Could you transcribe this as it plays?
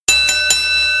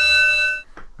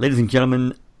Ladies and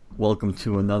gentlemen, welcome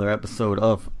to another episode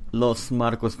of Los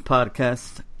Marcos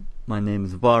Podcast. My name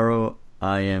is Varo.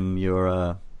 I am your,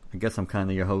 I guess I'm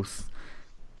kind of your host.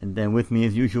 And then with me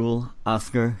as usual,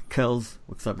 Oscar, Kels.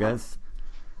 What's up, guys?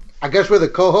 I guess we're the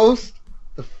co-host?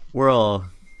 We're all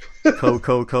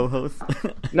co-hosts.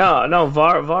 No,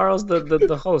 Varo's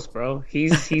the host, bro.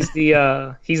 He's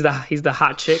the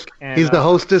hot chick. And, he's the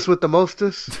hostess with the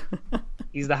mostest.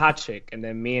 He's the hot chick, and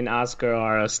then me and Oscar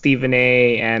are Stephen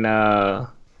A. and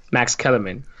Max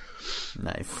Kellerman.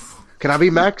 Nice. Can I be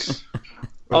Max?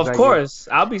 Of course,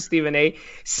 I'll be Stephen A.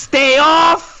 Stay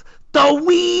off the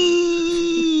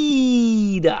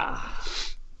weed.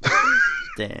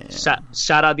 Damn.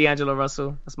 Shout out D'Angelo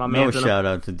Russell. That's my man. No shout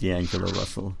out to D'Angelo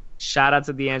Russell. Shout out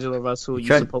to D'Angelo Russell.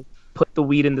 You're supposed to put the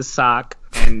weed in the sock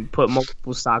and put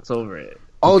multiple socks over it.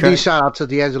 OD shout out to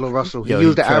D'Angelo Russell. He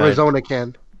used the Arizona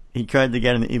can. He tried to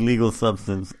get an illegal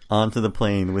substance onto the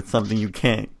plane with something you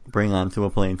can't bring onto a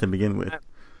plane to begin with.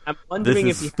 I'm wondering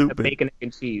if he had a bacon, egg,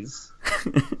 and cheese.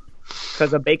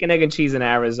 Because a bacon, egg, and cheese in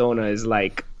Arizona is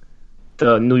like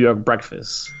the New York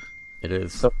breakfast. It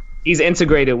is. So he's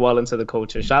integrated well into the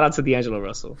culture. Shout out to D'Angelo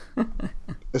Russell.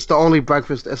 It's the only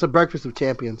breakfast. It's a breakfast of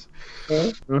champions.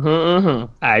 I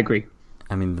agree.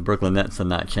 I mean, the Brooklyn Nets are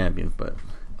not champions, but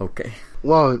okay.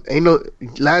 Well, ain't no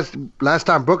last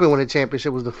time Brooklyn won a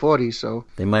championship was the 40s, so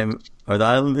they might. Are the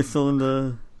Islanders still in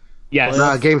the? Yes.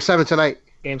 Nah, Game 7 tonight.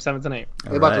 Game 7 tonight.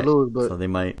 They're about to lose, but so they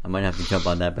might. I might have to jump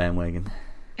on that bandwagon.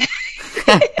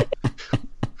 All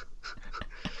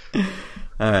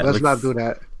right, let's not do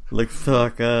that. Let's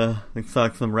talk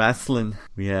some wrestling.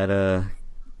 We had I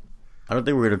don't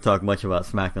think we're going to talk much about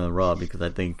SmackDown and Raw because I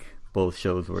think both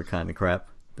shows were kind of crap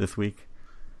this week.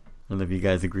 I don't know if you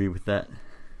guys agree with that.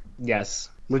 Yes.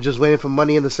 We're just waiting for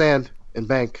Money in the Sand and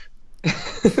Bank.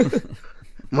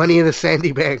 Money in the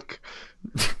Sandy Bank.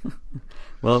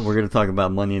 Well, we're going to talk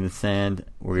about Money in the Sand.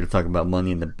 We're going to talk about Money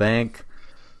in the Bank.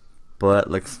 But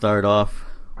let's start off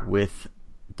with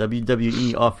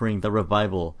WWE offering The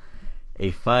Revival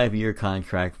a 5-year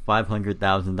contract,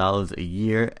 $500,000 a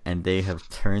year, and they have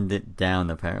turned it down,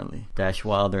 apparently. Dash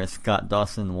Wilder and Scott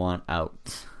Dawson want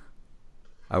out.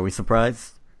 Are we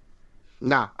surprised?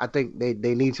 Nah, I think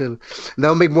they need to.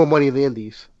 They'll make more money in the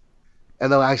Indies.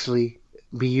 And they'll actually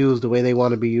be used the way they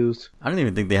want to be used. I don't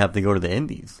even think they have to go to the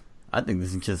Indies. I think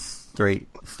this is just straight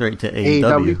to AEW.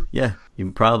 AEW. Yeah,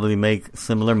 you probably make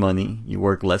similar money. You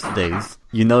work less days.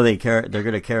 You know they're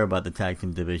going to care about the tag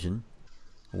team division.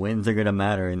 Wins are going to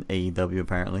matter in AEW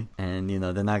apparently, and you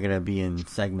know they're not going to be in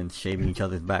segments shaving each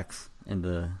other's backs in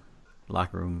the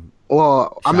locker room.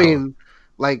 Well, shower. I mean,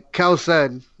 like Kel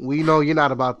said, we know you're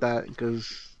not about that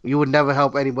because you would never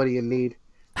help anybody in need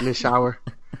in the shower.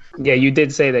 Yeah, you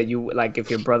did say that you like if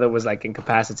your brother was like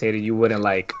incapacitated, you wouldn't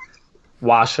like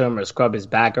wash him or scrub his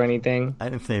back or anything. I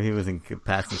didn't say he was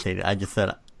incapacitated. I just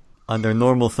said under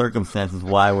normal circumstances,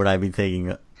 why would I be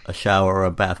taking a shower or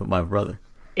a bath with my brother?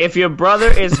 If your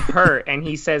brother is hurt and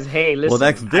he says, "Hey, listen, well,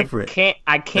 that's different.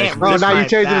 I can't." Bro, now you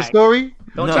changing the story.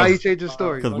 Now you changing the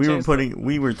story because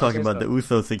we were talking about the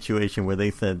Uso situation where they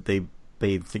said they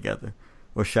bathed together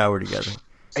or showered together.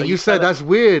 And you said that's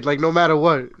weird. Like no matter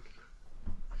what.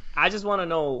 I just want to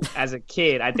know, as a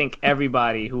kid, I think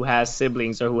everybody who has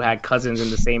siblings or who had cousins in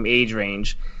the same age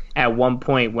range, at one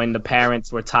point when the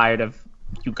parents were tired of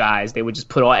you guys, they would just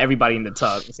put everybody in the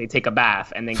tub and say, "Take a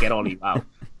bath," and then get all of you out.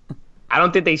 I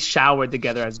don't think they showered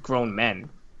together as grown men.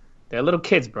 They're little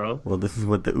kids, bro. Well, this is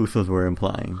what the Usos were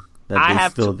implying. That they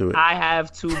still do it. I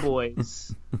have 2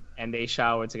 boys, and they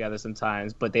shower together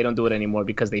sometimes, but they don't do it anymore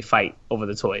because they fight over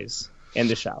the toys in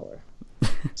the shower.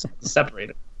 So separate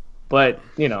it. But,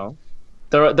 you know,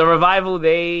 the Revival,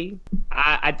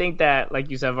 I think that, like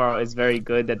you said, Varo, it's very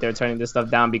good that they're turning this stuff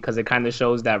down because it kind of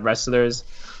shows that wrestlers,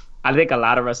 I think a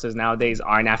lot of wrestlers nowadays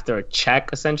aren't after a check,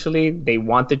 essentially. They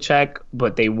want the check,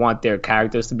 but they want their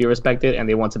characters to be respected, and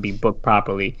they want to be booked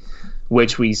properly,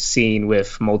 which we've seen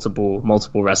with multiple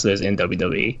wrestlers in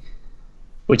WWE,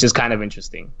 which is kind of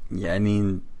interesting. Yeah, I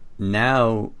mean,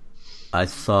 now I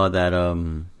saw that,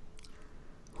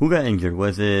 who got injured?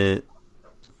 Was it...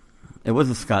 It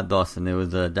wasn't Scott Dawson. It was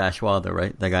Dash Wilder,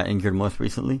 right? That got injured most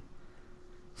recently.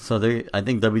 So I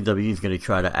think WWE is going to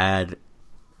try to add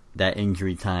that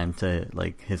injury time to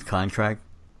like his contract,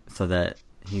 so that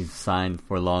he's signed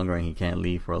for longer and he can't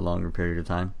leave for a longer period of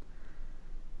time.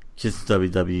 Just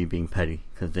WWE being petty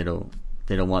because they don't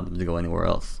want them to go anywhere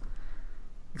else.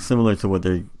 Similar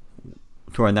to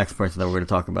to our next person that we're going to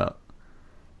talk about.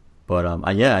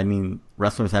 But yeah, I mean,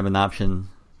 wrestlers have an option.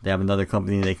 They have another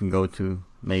company they can go to,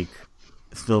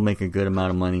 still make a good amount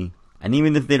of money. And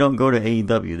even if they don't go to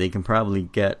AEW, they can probably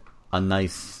get a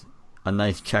nice a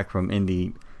nice check from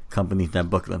indie companies that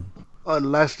book them.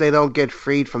 Unless they don't get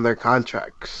freed from their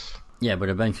contracts. Yeah, but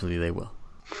eventually they will.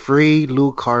 Free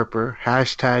Luke Harper.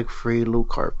 Hashtag free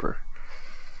Luke Harper.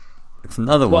 It's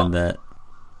another one that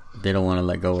they don't want to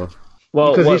let go of.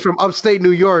 Well, because he's from upstate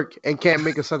New York and can't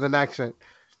make a southern accent.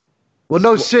 Well,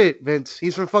 no shit, Vince.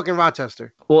 He's from fucking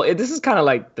Rochester. Well, this is kind of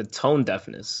like the tone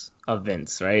deafness of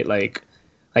Vince, right? Like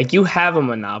you have a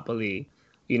monopoly.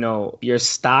 You know, your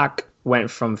stock went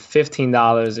from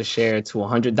 $15 a share to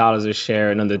 $100 a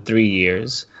share in under 3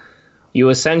 years. You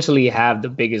essentially have the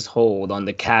biggest hold on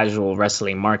the casual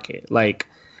wrestling market. Like,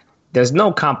 there's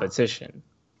no competition,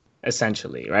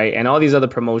 essentially, right? And all these other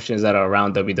promotions that are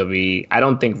around WWE, I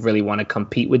don't think really want to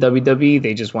compete with WWE.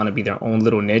 They just want to be their own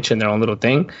little niche and their own little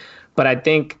thing. But I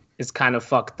think it's kind of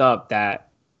fucked up that,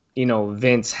 you know,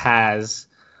 Vince has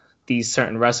these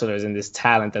certain wrestlers and this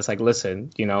talent that's like,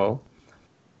 listen, you know,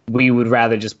 we would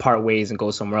rather just part ways and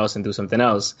go somewhere else and do something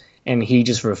else. And he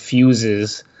just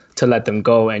refuses to let them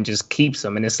go and just keeps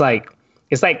them. And it's like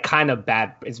kind of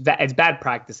bad. It's bad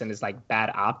practice and it's like bad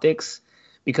optics,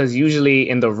 because usually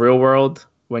in the real world,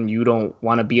 when you don't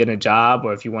want to be in a job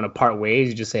or if you want to part ways,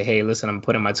 you just say, hey, listen, I'm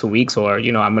putting my 2 weeks, or,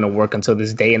 you know, I'm going to work until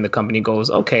this day, and the company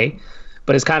goes, okay.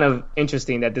 But it's kind of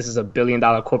interesting that this is a $1 billion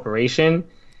corporation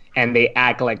and they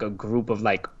act like a group of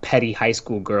like petty high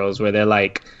school girls where they're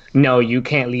like, no, you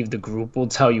can't leave the group. We'll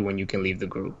tell you when you can leave the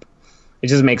group. It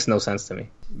just makes no sense to me.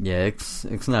 Yeah,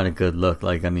 it's not a good look.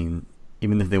 Like, I mean,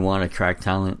 even if they want to attract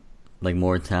talent, like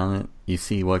more talent, you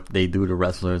see what they do to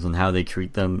wrestlers and how they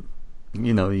treat them.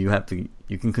 You know, you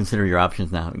can consider your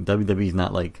options now. WWE's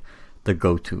not like the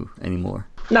go-to anymore.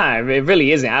 Nah, it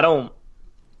really isn't.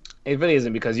 It really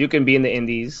isn't, because you can be in the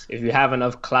indies. If you have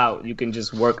enough clout, you can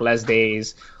just work less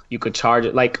days. You could charge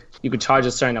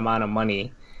a certain amount of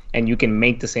money and you can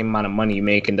make the same amount of money you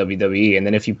make in WWE. And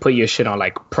then if you put your shit on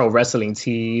like Pro Wrestling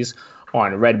Tees or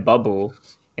on Redbubble,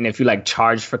 and if you like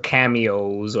charge for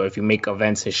cameos or if you make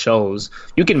events and shows,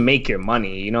 you can make your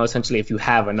money, you know, essentially, if you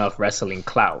have enough wrestling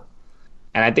clout.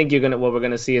 And I think what we're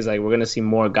gonna see is like, we're gonna see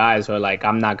more guys who are like,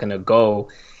 I'm not gonna go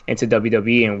into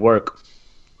WWE and work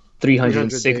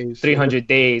 300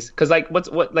 days. Because like,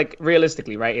 like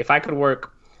realistically, right? If I could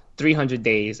work 300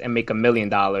 days and make $1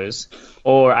 million,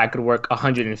 or I could work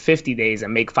 150 days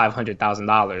and make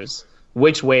 $500,000,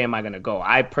 which way am I going to go?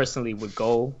 I personally would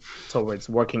go towards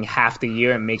working half the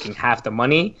year and making half the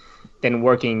money than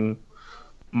working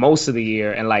most of the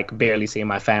year and like barely seeing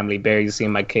my family, barely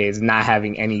seeing my kids, not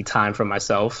having any time for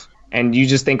myself. And you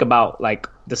just think about like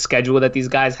the schedule that these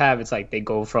guys have. It's like they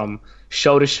go from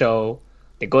show to show.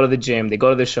 They go to the gym, they go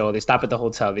to the show, they stop at the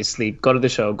hotel, they sleep, go to the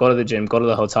show, go to the gym, go to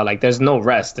the hotel. Like, there's no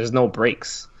rest, there's no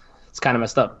breaks. It's kind of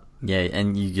messed up. Yeah,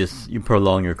 and you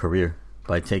prolong your career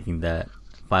by taking that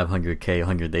 500K,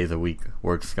 100 days a week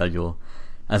work schedule,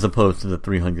 as opposed to the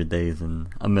 300 days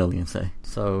and $1 million, say.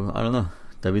 So, I don't know.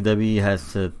 WWE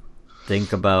has to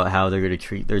think about how they're going to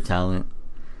treat their talent,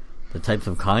 the types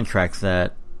of contracts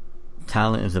that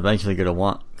talent is eventually going to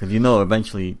want. Because you know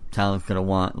eventually talent's going to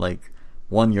want, like,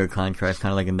 1-year contracts,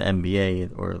 kind of like in the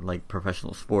NBA or like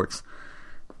professional sports,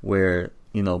 where,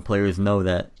 you know, players know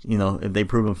that, you know, if they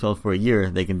prove themselves for a year,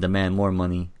 they can demand more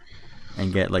money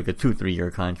and get like a 2-3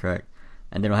 year contract,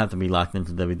 and they don't have to be locked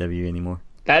into WWE anymore.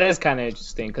 That is kind of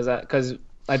interesting, because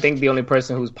I think the only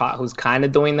person who's kind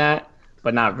of doing that,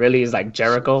 but not really, is like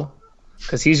Jericho,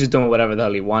 because he's just doing whatever the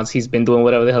hell he wants. He's been doing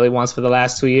whatever the hell he wants for the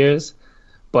last 2 years,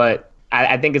 but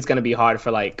I think it's going to be hard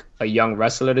for like a young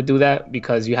wrestler to do that,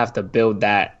 because you have to build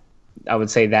that, I would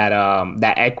say that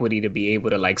equity to be able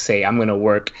to like say, I'm going to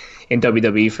work in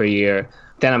WWE for a year,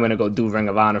 then I'm going to go do Ring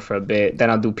of Honor for a bit, then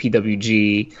I'll do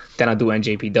PWG, then I'll do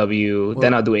NJPW,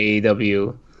 then I'll do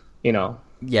AEW, you know.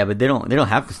 Yeah, but they don't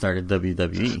have to start at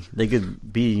WWE. They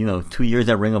could be, you know, 2 years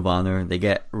at Ring of Honor, they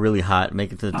get really hot,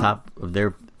 make it to the top of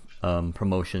their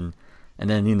promotion, and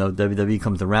then, you know, WWE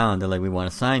comes around, they're like, we want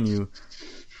to sign you.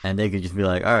 And they could just be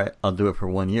like, all right, I'll do it for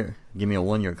 1 year. Give me a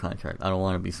 1-year contract. I don't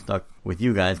want to be stuck with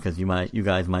you guys, because you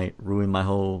guys might ruin my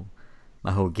whole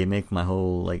gimmick, my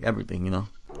whole like everything, you know.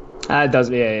 It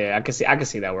does, yeah. I can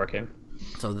see that working.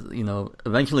 So, you know,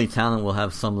 eventually talent will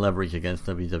have some leverage against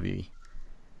WWE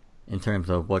in terms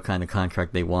of what kind of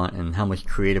contract they want and how much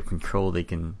creative control they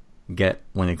can get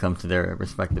when it comes to their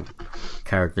respective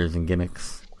characters and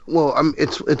gimmicks. Well,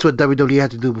 it's what WWE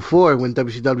had to do before when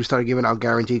WCW started giving out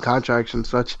guaranteed contracts and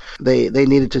such. They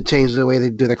needed to change the way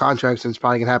they do their contracts, and it's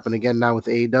probably going to happen again now with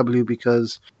AEW,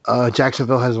 because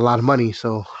Jacksonville has a lot of money.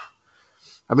 So,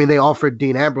 I mean, they offered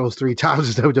Dean Ambrose 3 times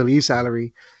his WWE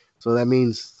salary. So that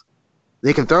means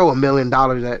they can throw $1 million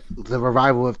at the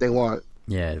Revival if they want.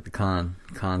 Yeah, the Khan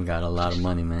got a lot of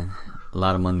money, man. a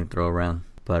lot of money to throw around.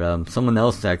 But someone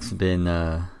else that's been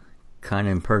kind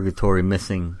of in purgatory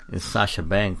missing is Sasha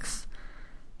Banks.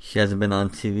 She hasn't been on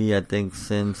TV, I think,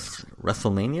 since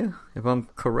WrestleMania, if I'm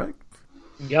correct.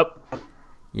 Yep.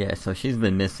 Yeah, so she's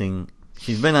been missing.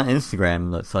 She's been on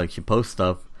Instagram. It's like she posts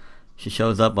stuff. She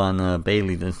shows up on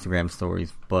Bayley's Instagram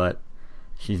stories, but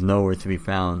she's nowhere to be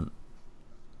found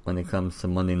when it comes to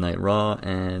Monday Night Raw.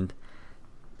 And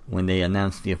when they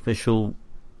announced the official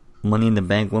Money in the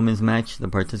Bank women's match, the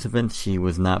participants, she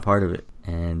was not part of it.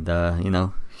 And,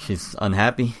 she's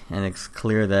unhappy, and it's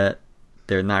clear that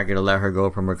they're not going to let her go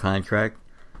from her contract.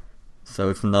 So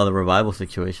it's another Revival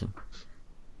situation.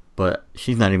 But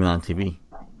she's not even on TV.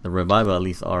 The Revival at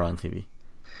least are on TV.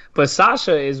 But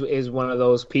Sasha is one of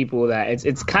those people that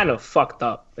it's kind of fucked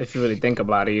up if you really think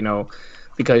about it,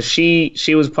 because she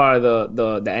was part of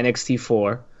the NXT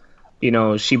 4.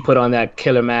 She put on that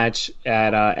killer match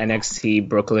at NXT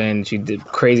Brooklyn. She did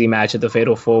crazy match at the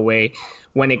Fatal 4-Way.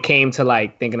 When it came to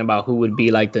like thinking about who would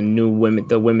be like the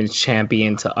women's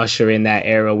champion to usher in that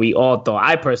era,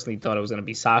 I personally thought it was going to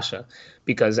be Sasha,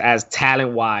 because as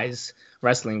talent wise,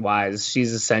 wrestling wise,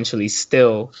 she's essentially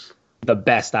still the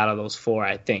best out of those 4,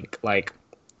 I think. Like,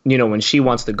 when she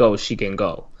wants to go, she can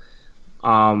go.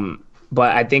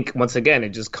 But I think once again, it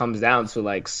just comes down to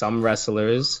like some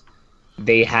wrestlers,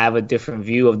 they have a different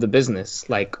view of the business.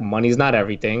 Like, money's not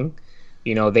everything.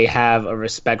 They have a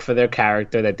respect for their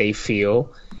character that they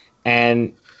feel.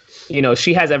 And,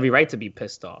 she has every right to be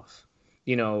pissed off.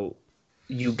 You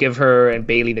give her and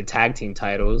Bayley the tag team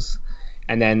titles,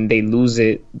 and then they lose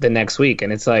it the next week.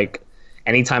 And it's like,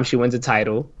 anytime she wins a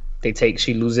title,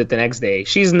 she loses it the next day.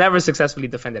 She's never successfully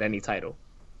defended any title.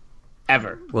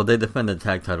 Ever. Well, they defended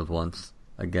tag titles once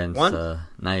against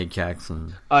Nia Jax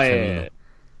and yeah.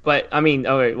 But, I mean,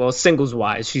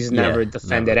 singles-wise, she's never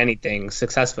defended anything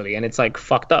successfully. And it's, like,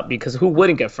 fucked up, because who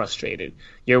wouldn't get frustrated?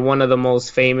 You're one of the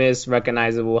most famous,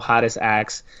 recognizable, hottest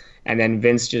acts, and then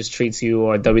Vince just treats you,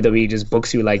 or WWE just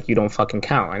books you like you don't fucking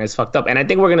count. And it's fucked up. And I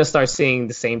think we're going to start seeing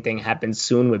the same thing happen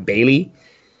soon with Bayley,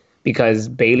 because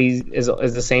Bayley is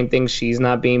the same thing. She's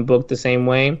not being booked the same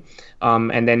way.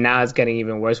 And then now it's getting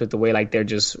even worse with the way, like, they're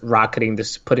just putting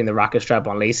the rocket strap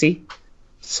on Lacey.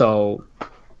 So...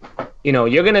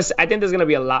 I think there's gonna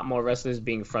be a lot more wrestlers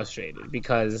being frustrated,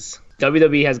 because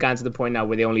WWE has gotten to the point now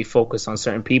where they only focus on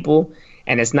certain people,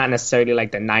 and it's not necessarily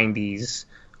like the 90s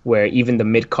where even the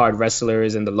mid-card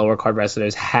wrestlers and the lower-card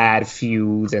wrestlers had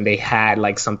feuds and they had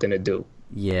like something to do.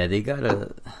 Yeah, they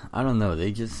I don't know,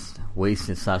 they just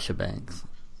wasted Sasha Banks.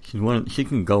 She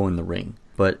can go in the ring,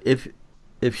 but if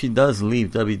she does leave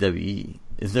WWE,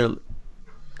 is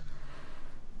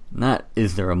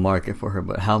there a market for her,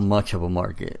 but how much of a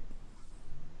market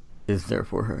is there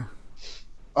for her?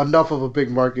 Enough of a big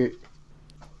market.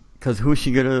 Because who's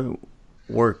she gonna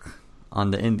work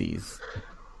on the indies?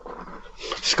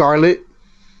 Scarlett,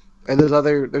 and there's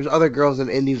other girls in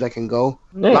the indies that can go.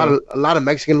 Yeah. A lot of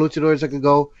Mexican luchadors that can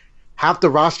go. Half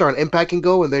the roster on Impact can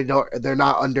go, and they're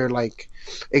not under like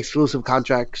exclusive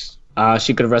contracts.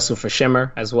 She could wrestle for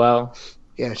Shimmer as well.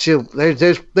 Yeah,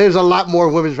 there's a lot more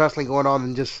women's wrestling going on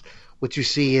than just what you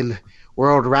see in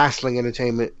World Wrestling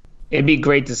Entertainment. It'd be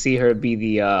great to see her be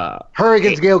the... her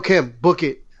against Gail Kim. Book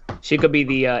it. She could be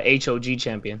the HOG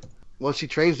champion. Well, she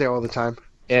trains there all the time.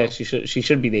 Yeah, she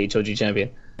should be the HOG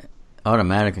champion.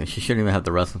 Automatically. She shouldn't even have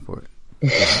to wrestle for it.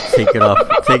 Just take it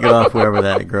off wherever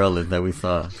that girl is that we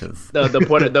saw. Cause...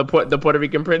 The Puerto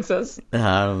Rican princess?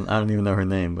 I don't even know her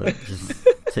name, but just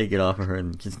take it off of her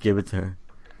and just give it to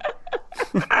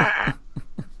her.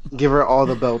 Give her all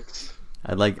the belts.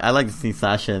 I'd like to see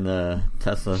Sasha and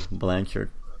Tessa Blanchard.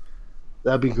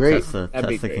 That'd be great. Tessa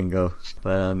can go.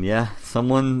 But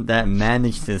someone that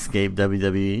managed to escape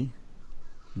WWE,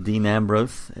 Dean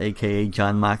Ambrose, aka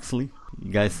Jon Moxley.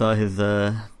 You guys saw his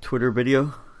Twitter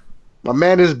video? My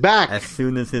man is back. As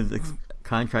soon as his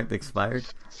contract expired,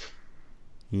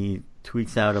 he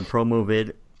tweets out a promo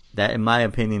vid that, in my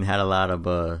opinion, had a lot of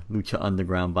Lucha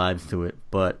Underground vibes to it.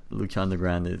 But Lucha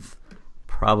Underground is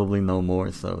probably no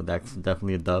more, so that's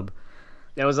definitely a dub.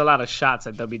 There was a lot of shots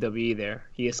at WWE there.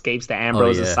 He escapes the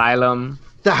Ambrose Asylum.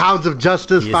 The Hounds of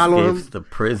Justice follow him. He escapes the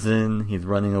prison. He's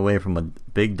running away from a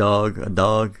dog,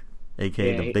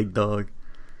 a.k.a. the big dog.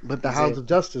 But the Hounds of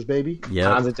Justice, baby. Yeah.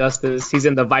 Hounds of Justice. He's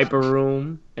in the Viper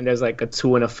room, and there's like a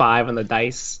 2 and a 5 on the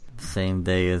dice. Same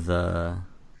day as,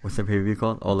 what's the pay-per-view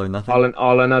called? All or Nothing?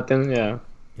 All or Nothing, yeah.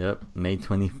 Yep, May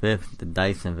 25th, the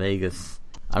dice in Vegas.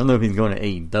 I don't know if he's going to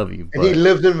AEW, but... And he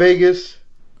lived in Vegas?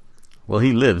 Well,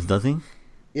 he lives, does he?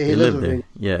 Yeah, he lived there. Vegas.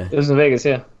 Yeah. He lives in Vegas,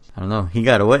 yeah. I don't know. He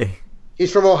got away.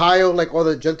 He's from Ohio, like all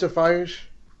the gentrifiers.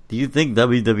 Do you think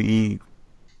WWE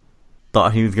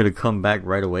thought he was gonna come back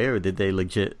right away, or did they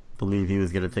legit believe he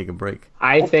was gonna take a break?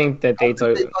 I think that they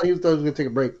thought he was going to take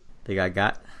a break. They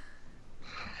got.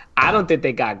 I don't think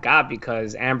they got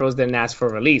because Ambrose didn't ask for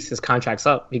a release. His contract's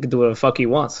up. He can do whatever the fuck he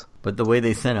wants. But the way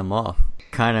they sent him off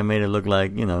kind of made it look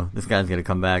like, this guy's gonna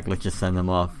come back. Let's just send him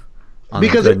off.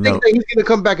 Because they think that he's going to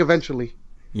come back eventually.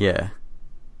 Yeah.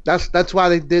 That's why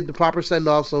they did the proper send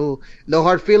off. So no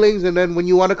hard feelings. And then when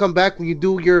you want to come back, when you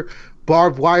do your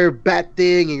barbed wire bat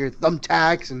thing and your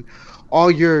thumbtacks and all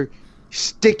your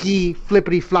sticky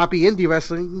flippity floppy indie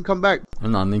wrestling, you can come back.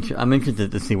 I'm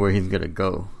interested to see where he's gonna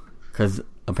go, because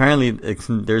apparently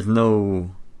there's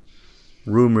no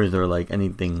rumors or like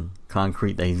anything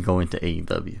concrete that he's going to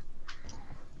AEW.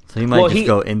 So he might just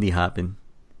go indie hopping.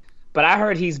 But I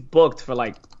heard he's booked for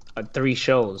like 3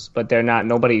 shows, but they're not.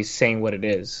 Nobody's saying what it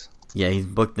is. Yeah, he's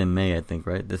booked in May, I think,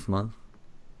 right? This month.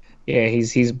 Yeah,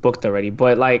 he's booked already.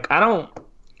 But like, I don't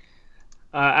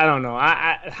know.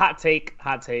 Hot take.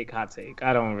 I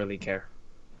don't really care.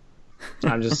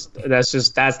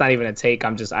 That's not even a take.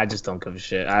 I just don't give a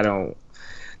shit.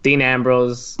 Dean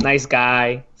Ambrose, nice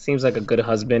guy, seems like a good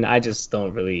husband.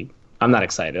 I'm not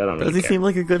excited. I don't really care. Does he seem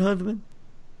like a good husband?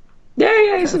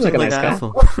 Yeah, he seems like a nice guy.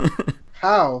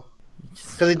 How?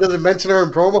 Because he doesn't mention her in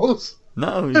promos?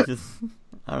 No, he's just,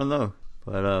 I don't know.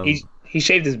 But he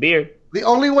shaved his beard. The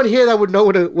only one here that would know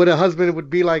what a husband would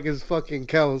be like is fucking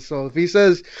Kel. So if he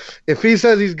says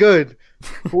he's good,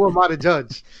 who am I to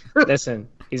judge? Listen,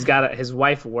 his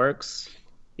wife works.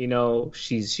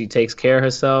 She takes care of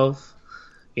herself.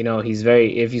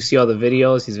 If you see all the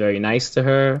videos, he's very nice to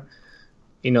her.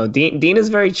 Dean is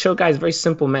very chill guy. He's a very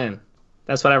simple man.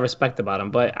 That's what I respect about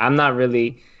him. But I'm not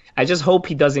really. I just hope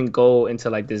he doesn't go into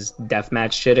like this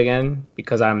deathmatch shit again,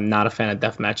 because I'm not a fan of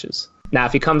death matches. Now,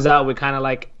 if he comes out with kind of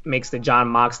like makes the Jon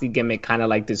Moxley gimmick kind of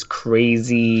like this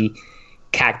crazy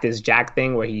Cactus Jack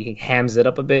thing where he hams it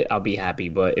up a bit, I'll be happy.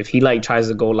 But if he like tries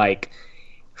to go like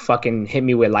fucking hit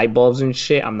me with light bulbs and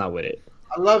shit, I'm not with it.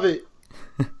 I love it.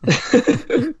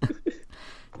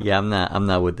 Yeah, I'm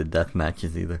not with the death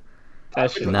matches either.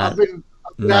 I've been asking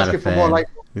for more light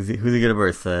bulbs. Who's he gonna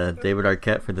verse? David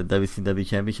Arquette for the WCW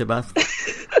Championship?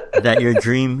 Is that your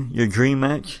dream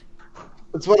match?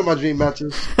 It's one of my dream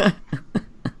matches.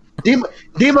 Dean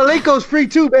Malenko's free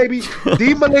too, baby.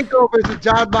 Dean Malenko versus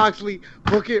Jon Moxley.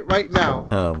 Book it right now.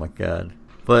 Oh my god!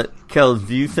 But Kels,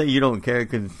 do you say you don't care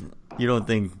because you don't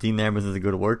think Dean Ambrose is a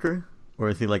good worker, or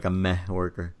is he like a meh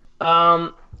worker?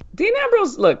 Dean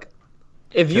Ambrose, look,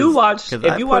 if you watch him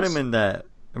in that.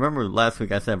 Remember last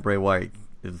week I said Bray Wyatt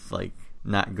is like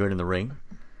not good in the ring.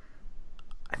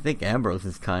 I think Ambrose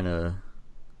is kind of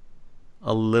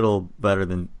a little better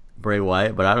than Bray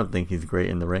Wyatt, but I don't think he's great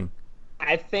in the ring.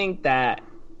 I think that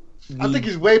I think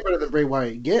he's way better than Bray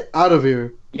Wyatt. Get out of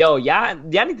here. Yo, y'all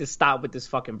need to stop with this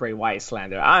fucking Bray Wyatt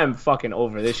slander. I am fucking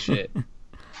over this shit.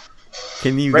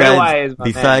 Can you Bray guys, Wyatt is my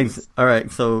besides, man. All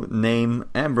right, so name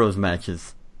Ambrose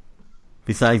matches.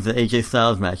 Besides the AJ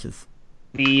Styles matches.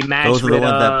 The match Those are the with,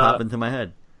 ones that pop into my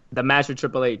head. The match with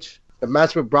Triple H. The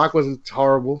match with Brock wasn't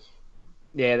horrible.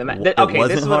 Yeah, Okay,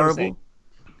 this is what I'm saying.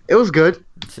 It was good.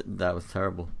 That was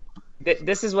terrible.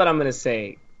 This is what I'm going to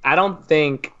say. I don't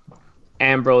think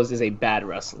Ambrose is a bad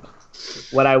wrestler.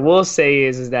 What I will say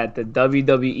is that the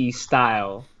WWE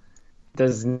style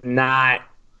does not,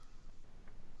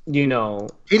 He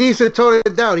needs to tone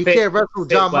it down. He can't wrestle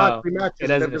Jon Moxley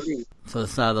matches. So the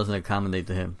style doesn't accommodate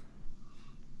to him.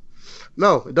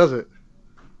 No, it doesn't.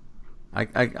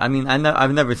 I mean,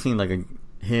 I've never seen like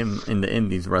him in the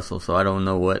Indies wrestle, so I don't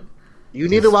know what. You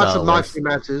need to watch some Moxley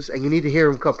matches, and you need to hear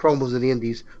him cut promos in the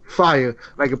Indies. Fire,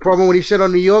 like a promo when he shit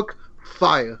on New York.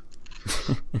 Fire.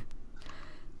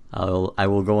 I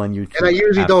will go on YouTube. And I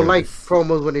usually don't like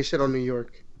promos when they shit on New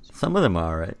York. Some of them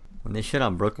are alright. When they shit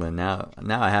on Brooklyn, now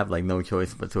I have like no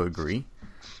choice but to agree,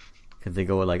 because they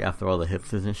go like after all the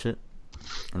hipsters and shit,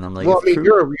 and I'm like, well, I mean,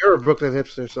 you're a Brooklyn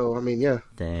hipster, so I mean, yeah.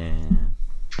 Damn.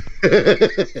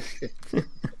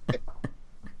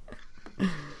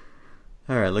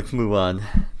 All right, let's move on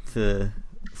to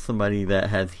somebody that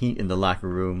has heat in the locker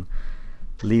room.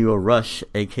 Lio Rush,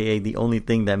 aka the only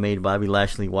thing that made Bobby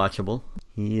Lashley watchable.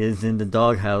 He is in the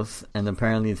doghouse and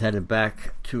apparently is headed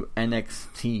back to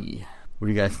NXT. What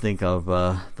do you guys think of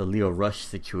the Lio Rush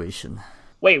situation?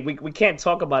 Wait, we can't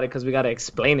talk about it because we got to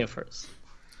explain it first.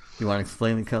 You want to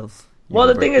explain it, Kels? Well,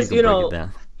 the thing is,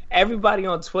 everybody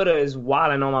on Twitter is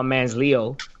wilding on my man's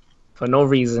Lio for no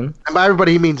reason. And by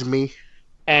everybody, he means me.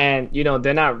 And,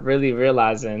 they're not really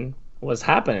realizing what's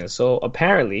happening. So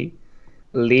apparently,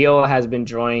 Lio has been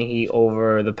drawing heat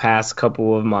over the past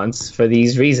couple of months for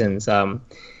these reasons.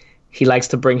 He likes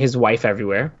to bring his wife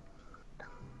everywhere,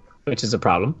 which is a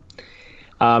problem.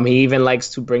 He even likes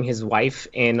to bring his wife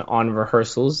in on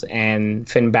rehearsals, and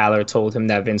Finn Balor told him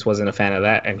that Vince wasn't a fan of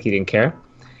that and he didn't care.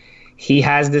 He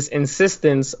has this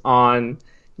insistence on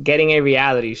getting a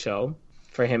reality show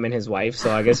for him and his wife,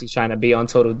 so I guess he's trying to be on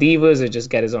Total Divas or just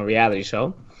get his own reality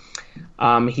show.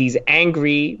 He's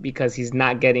angry because he's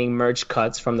not getting merch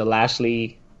cuts from the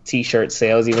Lashley t-shirt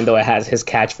sales, even though it has his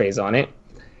catchphrase on it.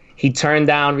 He turned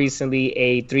down recently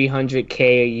a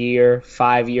 $300K a year,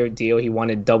 5-year deal. He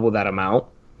wanted double that amount.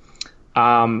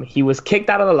 He was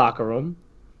kicked out of the locker room,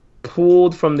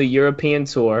 pulled from the European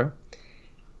tour.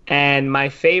 And my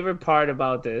favorite part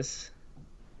about this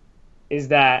is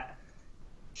that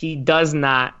he does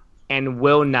not and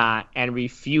will not and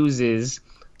refuses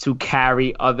to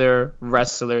carry other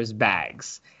wrestlers'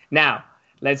 bags. Now,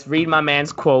 let's read my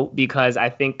man's quote, because I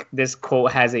think this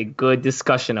quote has a good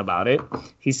discussion about it.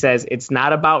 He says, "It's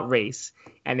not about race,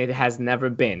 and it has never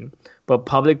been, but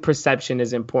public perception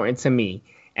is important to me.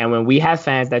 And when we have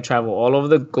fans that travel all over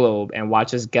the globe and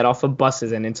watch us get off of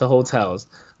buses and into hotels,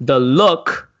 the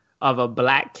look of a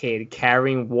black kid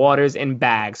carrying waters in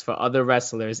bags for other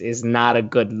wrestlers is not a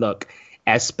good look,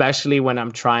 especially when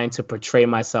I'm trying to portray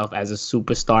myself as a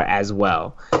superstar as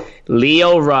well.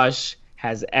 Lio Rush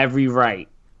has every right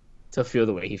to feel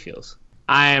the way he feels."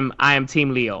 I am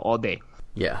Team Leo all day.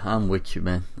 Yeah, I'm with you,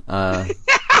 man.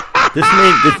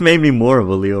 This made me more of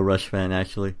a Lio Rush fan,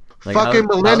 actually. Like, fucking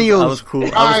millennials. I was cool.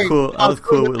 I was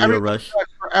cool with Lio Rush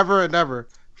forever and ever.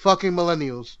 Fucking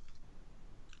millennials.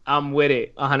 I'm with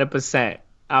it 100%.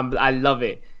 I love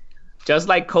it. Just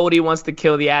like Cody wants to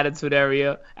kill the Attitude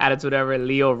Era,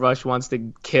 Lio Rush wants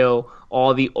to kill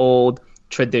all the old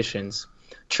traditions.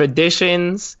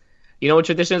 Traditions, you know what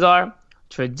traditions are?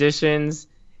 Traditions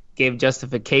give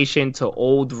justification to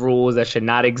old rules that should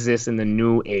not exist in the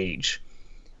new age.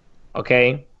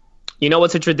 Okay? You know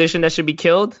what's a tradition that should be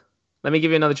killed? Let me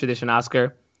give you another tradition,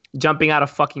 Oscar. Jumping out of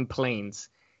fucking planes.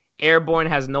 Airborne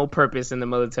has no purpose in the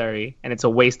military, and it's a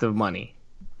waste of money.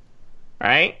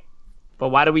 Right? But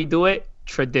why do we do it?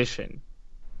 Tradition.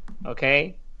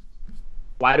 Okay?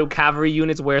 Why do cavalry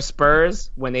units wear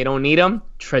spurs when they don't need them?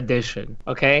 Tradition.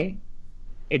 Okay?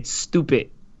 It's stupid.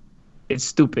 It's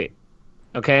stupid.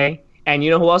 Okay? And you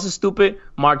know who else is stupid?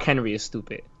 Mark Henry is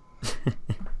stupid.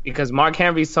 Because Mark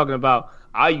Henry is talking about,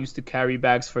 I used to carry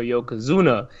bags for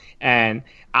Yokozuna, and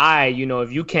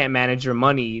if you can't manage your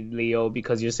money, Leo,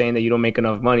 because you're saying that you don't make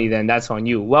enough money, then that's on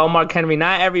you. Well, Mark Henry,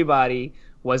 not everybody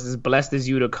was as blessed as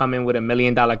you to come in with $1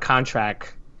 million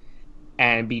contract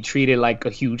and be treated like a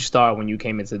huge star when you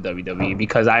came into WWE.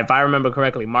 Because if I remember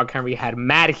correctly, Mark Henry had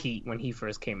mad heat when he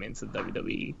first came into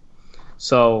WWE.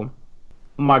 So,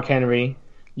 Mark Henry,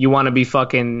 you want to be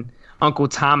fucking Uncle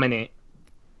Tom in it?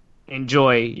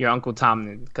 Enjoy your Uncle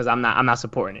Tom, because I'm not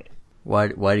supporting it. Why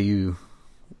do you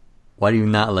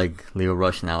not like Lio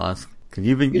Rush now, Oscar? Because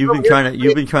you've been trying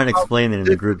to explain it in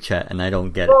the group chat, and I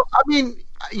don't get it. I mean,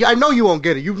 I know you won't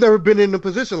get it. You've never been in a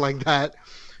position like that.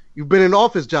 You've been in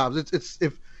office jobs.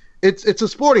 It's a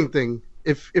sporting thing.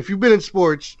 If you've been in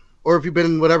sports, or if you've been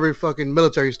in whatever fucking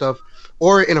military stuff,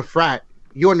 or in a frat,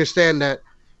 you understand that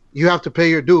you have to pay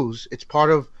your dues. It's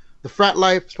part of the frat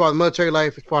life. It's part of the military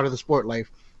life. It's part of the sport life.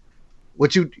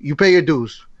 What you pay your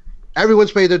dues.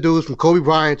 Everyone's paid their dues, from Kobe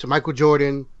Bryant to Michael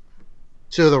Jordan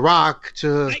to The Rock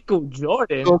to Michael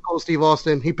Jordan. Steve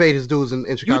Austin. He paid his dues in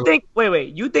Chicago.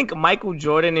 You think Michael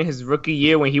Jordan in his rookie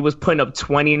year, when he was putting up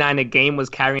 29 a game, was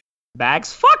carrying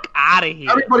bags? Fuck out of here.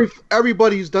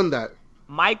 Everybody's done that.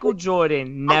 Michael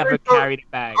Jordan never carried a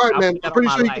bag. All right, man. I'm pretty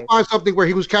sure you can find something where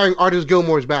he was carrying Artis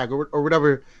Gilmore's bag or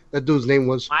whatever that dude's name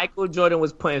was. Michael Jordan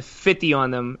was putting 50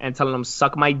 on them and telling them,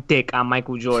 suck my dick on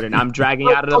Michael Jordan. I'm dragging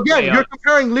you out of the playoffs. Again, you're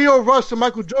comparing Lio Rush to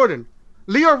Michael Jordan.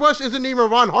 Lio Rush isn't even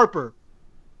Ron Harper.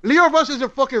 Lio Rush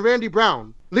isn't fucking Randy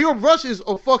Brown. Lio Rush is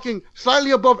a fucking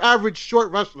slightly above average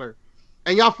short wrestler.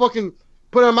 And y'all fucking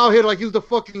put him out here like he's the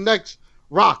fucking next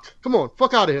Rock. Come on,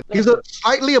 fuck out of here. He's a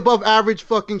slightly above average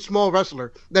fucking small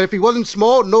wrestler. That if he wasn't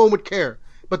small, no one would care.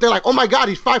 But they're like, oh my god,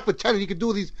 he's 5'10" and he can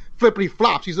do these flippity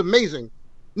flops. He's amazing.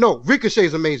 No,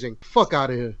 Ricochet's amazing. Fuck out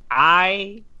of here.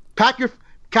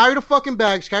 Carry the fucking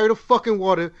bags, carry the fucking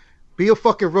water. Be a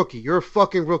fucking rookie. You're a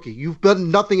fucking rookie. You've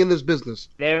done nothing in this business.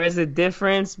 There is a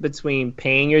difference between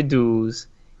paying your dues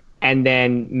and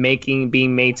then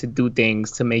being made to do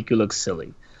things to make you look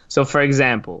silly. So, for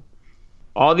example,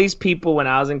 all these people when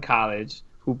I was in college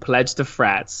who pledged to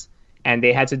frats and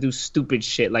they had to do stupid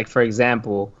shit, like, for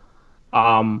example,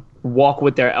 walk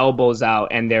with their elbows out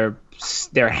and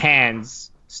their hands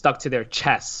stuck to their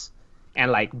chests and,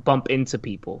 like, bump into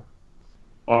people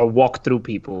or walk through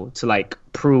people to, like,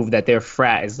 prove that their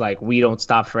frat is like, we don't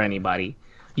stop for anybody.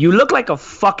 You look like a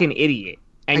fucking idiot.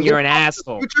 and you're an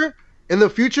asshole. In the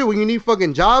future, when you need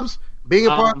fucking jobs, being a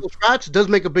part of those frats does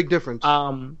make a big difference.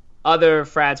 Other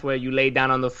frats where you lay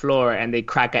down on the floor and they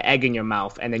crack an egg in your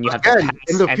mouth, and then you have to pass,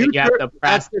 then you have to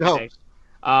press the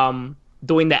egg.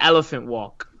 Doing the elephant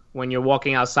walk when you're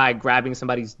walking outside, grabbing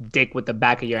somebody's dick with the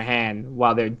back of your hand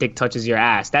while their dick touches your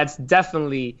ass. That's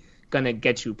definitely gonna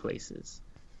get you places.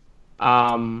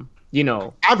 You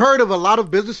know, I've heard of a lot of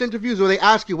business interviews where they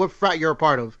ask you what frat you're a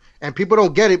part of, and people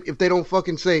don't get it if they don't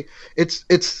fucking say it's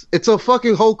a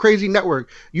fucking whole crazy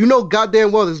network. You know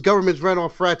goddamn well this government's run on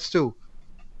frats too.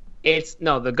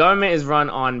 The government is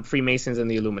run on Freemasons and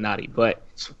the Illuminati, but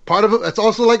it's part of it. It's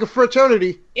also like a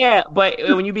fraternity. Yeah, but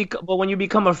when you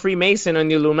become a Freemason and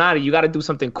the Illuminati, you got to do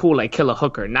something cool like kill a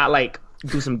hooker, not like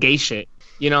do some gay shit.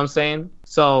 You know what I'm saying?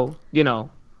 So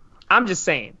I'm just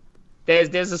saying,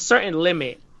 there's a certain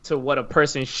limit to what a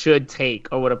person should take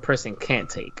or what a person can't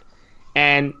take.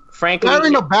 And frankly,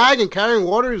 carrying a bag and carrying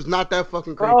water is not that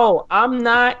fucking crazy. Bro, I'm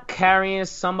not carrying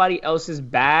somebody else's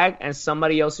bag and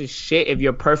somebody else's shit if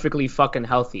you're perfectly fucking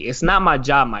healthy. It's not my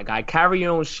job, my guy. Carry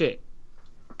your own shit.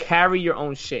 Carry your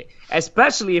own shit.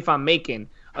 Especially if I'm making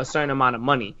a certain amount of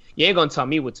money. You ain't gonna tell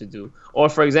me what to do. Or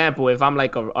for example, if I'm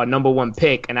like a number one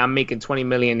pick and I'm making $20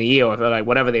 million a year, or like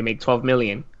whatever they make, $12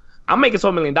 million. I'm making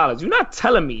 $12 million. You're not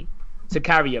telling me to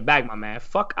carry your bag, my man.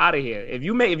 Fuck out of here. If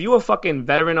you a fucking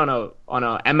veteran on a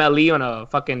MLE, on a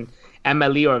fucking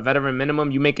MLE or a veteran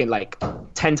minimum, you making like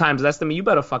 10 times less than me, you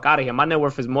better fuck out of here. My net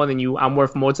worth is more than you. I'm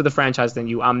worth more to the franchise than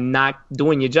you. I'm not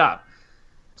doing your job.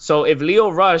 So if Lio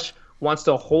Rush wants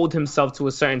to hold himself to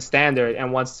a certain standard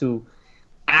and wants to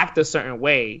act a certain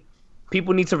way,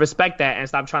 people need to respect that and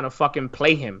stop trying to fucking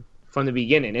play him from the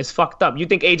beginning. It's fucked up. You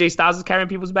think AJ Styles is carrying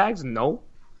people's bags? No.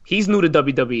 He's new to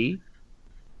WWE.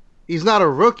 He's not a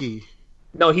rookie.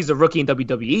 No, he's a rookie in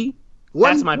WWE.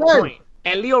 That's my point.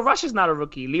 And Lio Rush is not a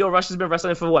rookie. Lio Rush has been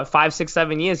wrestling for what, 5, 6,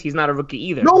 7 years? He's not a rookie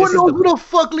either. No one knows who the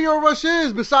fuck Lio Rush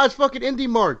is besides fucking indie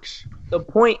marks. The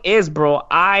point is, bro,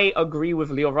 I agree with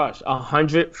Lio Rush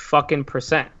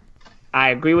 100%. I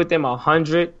agree with him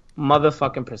 100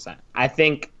 motherfucking %. I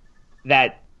think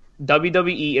that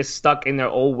WWE is stuck in their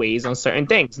old ways on certain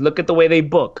things. Look at the way they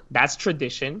book. That's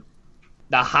tradition.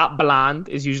 The hot blonde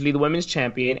is usually the women's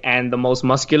champion, and the most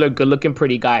muscular, good-looking,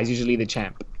 pretty guy is usually the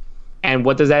champ. And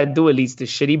what does that do? It leads to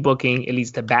shitty booking, it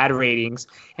leads to bad ratings,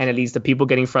 and it leads to people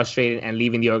getting frustrated and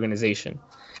leaving the organization.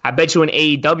 I bet you in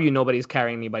AEW, nobody's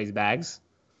carrying anybody's bags.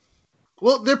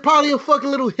 Well, they're probably a fucking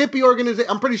little hippie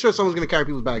organization. I'm pretty sure someone's going to carry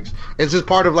people's bags. It's just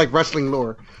part of, like, wrestling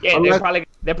lore. Yeah, they're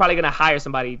probably going to hire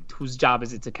somebody whose job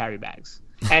is it to carry bags.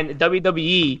 And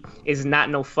WWE is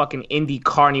not no fucking indie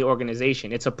carny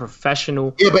organization. It's a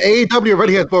professional. Yeah, but AEW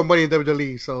already has more money than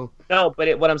WWE, so. No,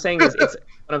 but what I'm saying is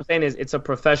it's a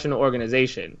professional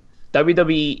organization.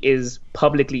 WWE is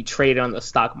publicly traded on the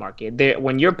stock market.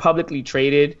 When you're publicly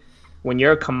traded, when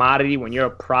you're a commodity, when you're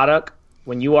a product,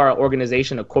 when you are an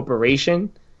organization, a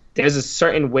corporation, there's a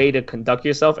certain way to conduct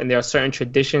yourself, and there are certain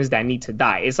traditions that need to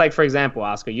die. It's like, for example,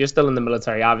 Oscar, you're still in the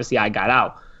military. Obviously, I got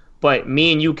out. But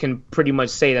me and you can pretty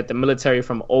much say that the military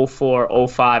from 04,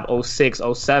 05, 06,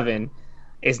 07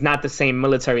 is not the same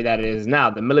military that it is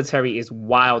now. The military is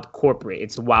wild corporate.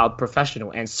 It's wild professional.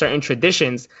 And certain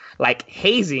traditions like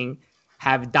hazing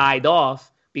have died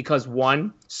off because,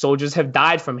 1, soldiers have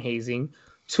died from hazing.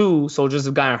 2, soldiers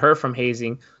have gotten hurt from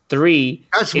hazing. 3,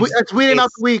 that's weeding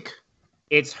out the weak.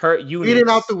 It's hurt units. Weeding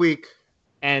out the weak.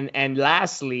 And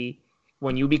lastly,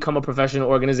 when you become a professional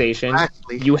organization,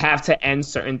 you have to end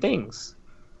certain things.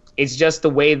 It's just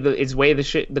the way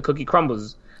the cookie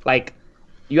crumbles. Like,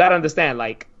 you gotta understand,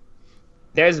 like,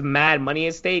 there's mad money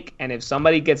at stake, and if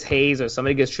somebody gets hazed or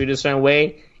somebody gets treated a certain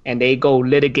way and they go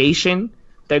litigation,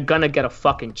 they're gonna get a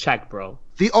fucking check, bro.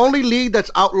 The only league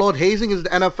that's outlawed hazing is the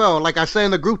NFL. Like I said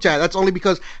in the group chat, that's only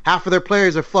because half of their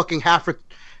players are fucking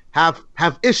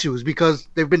have issues because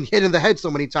they've been hit in the head so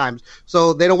many times.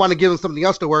 So they don't want to give them something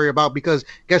else to worry about because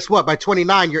guess what? By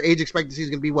 29, your age expectancy is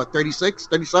going to be, what, 36,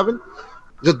 37?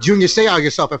 The junior say out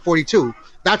yourself at 42.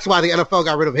 That's why the NFL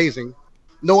got rid of hazing.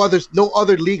 No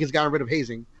other league has gotten rid of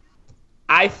hazing.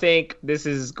 I think this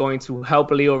is going to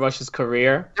help Lio Rush's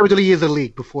career. WWE is a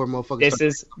league before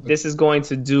motherfuckers. This is going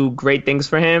to do great things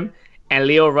for him. And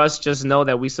Lio Rush, just know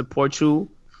that we support you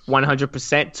 100%.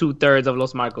 2/3 of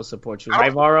Los Marcos support you,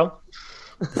 right, Varro?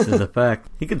 This is a fact.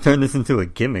 He could turn this into a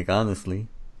gimmick, honestly.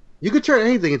 You could turn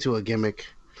anything into a gimmick.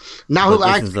 Now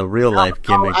this is a real life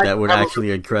gimmick that would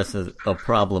actually address a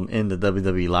problem in the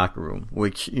WWE locker room,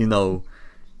 which,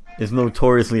 is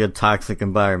notoriously a toxic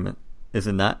environment, is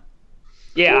it not?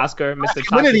 Yeah, Oscar, Mr.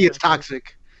 Community is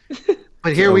toxic.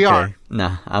 But here we are.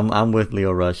 Nah, I'm with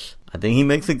Lio Rush. I think he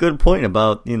makes a good point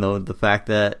about, the fact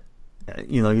that,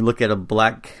 you look at a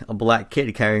black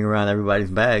kid carrying around everybody's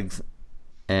bags,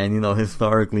 and,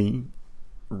 historically,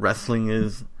 wrestling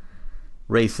is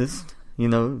racist.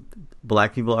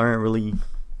 Black people aren't really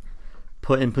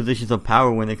put in positions of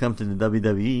power when it comes to the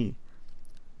WWE.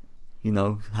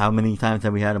 How many times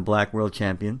have we had a black world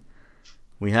champion?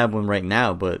 We have one right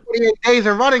now, but 28 days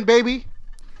and running, baby.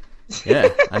 Yeah,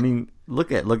 I mean,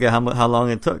 look at how long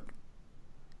it took.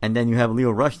 And then you have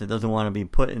Leo Rush that doesn't want to be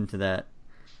put into that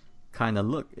kind of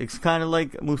look. It's kind of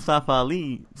like Mustafa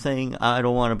Ali saying, I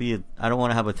don't want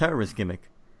to have a terrorist gimmick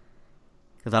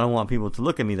because I don't want people to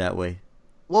look at me that way.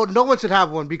 Well, no one should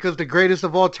have one because the greatest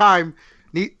of all time,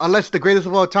 unless the greatest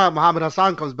of all time, Muhammad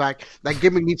Hassan, comes back, that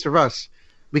gimmick needs to rust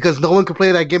because no one could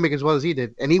play that gimmick as well as he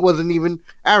did. And he wasn't even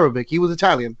Arabic. He was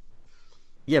Italian.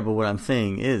 Yeah, but what I'm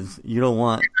saying is you don't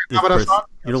want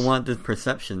this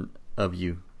perception of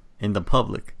you in the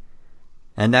public.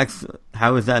 And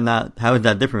how is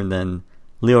that different than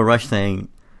Leo Rush saying,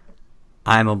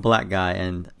 I'm a black guy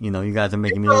and you guys are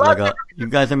making me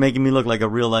look like a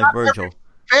real life Virgil.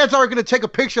 Fans aren't going to take a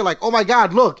picture like, oh my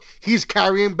God, look, he's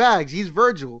carrying bags, he's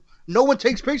Virgil. No one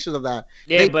takes pictures of that.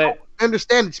 Yeah, but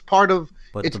understand it's part of.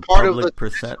 But it's the part public of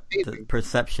the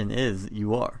perception is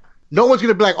you are. No one's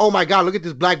going to be like, oh my God, look at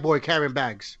this black boy carrying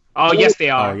bags. Oh yes, they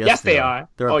are. Oh, yes, they are.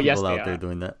 There are yes, people they out there are.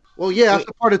 doing that. Well, yeah, that's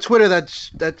the part of Twitter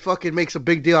that fucking makes a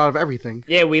big deal out of everything.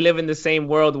 Yeah, we live in the same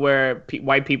world where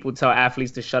white people tell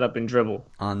athletes to shut up and dribble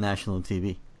On national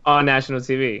TV. on national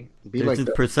TV. Be There's like this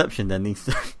that. perception that needs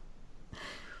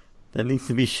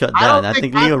to be shut down. I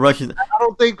think Leo Rush is. I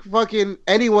don't think fucking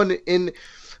anyone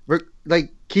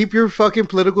keep your fucking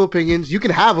political opinions. You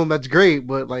can have them, that's great,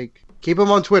 but keep them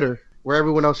on Twitter where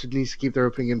everyone else needs to keep their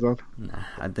opinions on. Nah,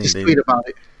 I think Just tweet about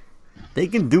it. they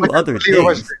can do other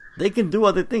things. They can do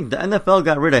other things. The NFL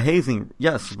got rid of hazing,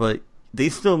 yes, but they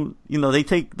still, they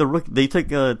take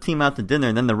a team out to dinner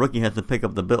and then the rookie has to pick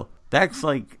up the bill. That's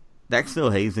still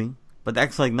hazing, but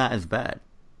that's not as bad.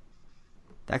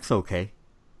 That's okay.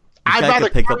 I'd You guys rather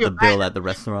can pick up carry the a bag. bill at the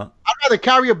restaurant. I'd rather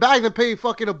carry a bag than pay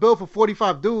fucking a bill for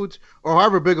 45 dudes or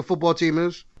however big a football team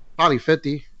is. Probably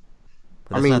 50.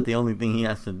 But that's not the only thing he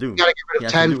has to do. You gotta get rid He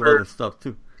of has to 10 do for. other stuff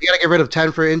too. You gotta get rid of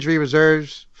 10 for injury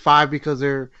reserves, 5 because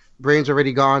their brain's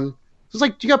already gone. It's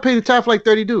you gotta pay the tab for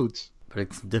 30 dudes. But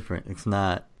it's different.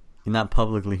 You're not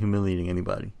publicly humiliating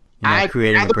anybody. You're not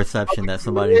creating a perception that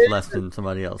somebody is less than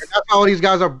somebody else. And that's how all these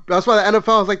guys are. That's why the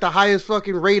NFL is the highest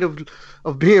fucking rate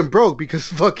of being broke because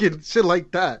fucking shit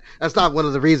like that. That's not one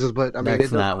of the reasons, but I mean,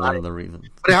 That's not one of the reasons.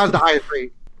 But it has the highest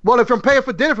rate. Well, if I'm paying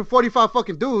for dinner for 45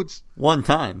 fucking dudes, One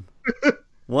time.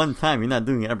 You're not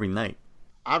doing it every night.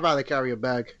 I'd rather carry a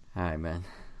bag. All right, man.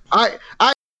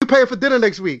 You paying for dinner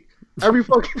next week. Every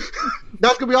fucking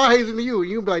that's gonna be all hazing to you.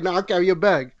 You can be like, nah, I'll carry your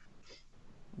bag.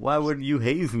 Why would you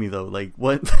haze me though?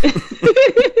 What?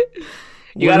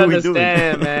 You gotta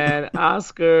understand, man.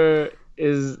 Oscar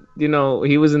is,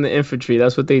 he was in the infantry.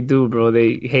 That's what they do, bro.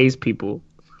 They haze people.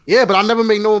 Yeah, but I never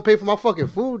make no one pay for my fucking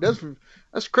food.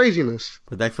 That's craziness.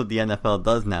 But that's what the NFL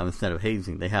does now. Instead of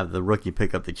hazing, they have the rookie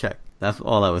pick up the check. That's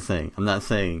all I was saying. I'm not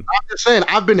saying. I'm just saying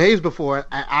I've been hazed before.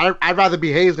 I'd rather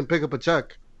be hazed than pick up a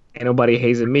check. Ain't nobody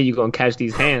hazing me. You gonna catch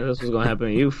these hands. That's what's gonna happen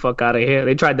to you. Fuck out of here.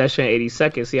 They tried that shit in 80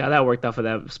 seconds. See how that worked out for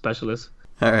that specialist.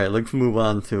 All right, let's move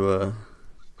on to.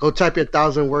 Go type your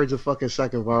 1,000 words a fucking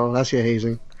second, bro. That's your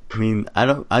hazing. I mean,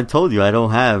 I told you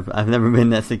I've never been in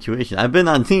that situation. I've been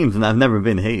on teams and I've never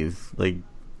been hazed.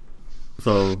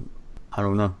 So I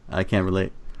don't know. I can't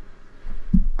relate.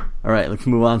 All right, let's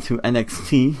move on to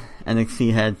NXT.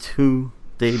 NXT had 2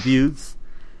 debuts.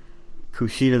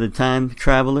 Kushida the Time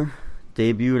Traveler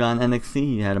debuted on NXT.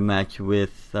 He had a match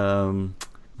with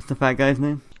what's the fat guy's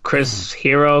name? Chris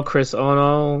Hero, Chris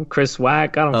Ono, Chris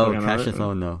Wack. I don't Oh, fucking know. Cassius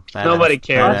Ono. Nobody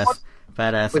cares.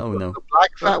 Fat ass Wait, Ono. the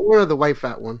black fat one or the white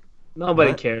fat one?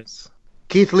 Nobody What? cares.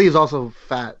 Keith Lee's also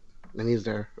fat, and he's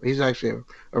there. He's actually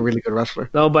a really good wrestler.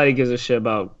 Nobody gives a shit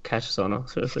about Cassius Ono.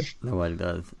 Seriously. Nobody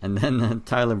does. And then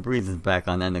Tyler Breeze is back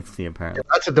on NXT apparently.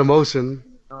 That's a demotion.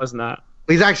 No, it's not.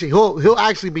 He'll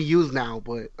actually be used now,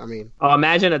 but I mean, Oh,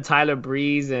 imagine a Tyler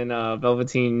Breeze and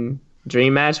Velveteen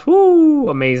Dream match. Woo!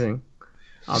 Amazing.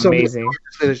 Amazing.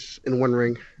 finish in one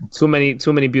ring. Too many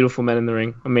beautiful men in the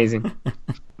ring. Amazing.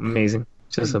 Amazing.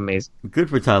 Just amazing. Good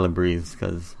for Tyler Breeze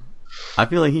because I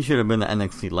feel like he should have been an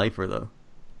NXT lifer though.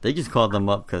 They just called him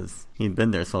up because he'd been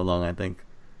there so long. I think.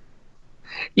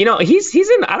 He's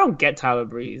in. I don't get Tyler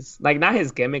Breeze. Not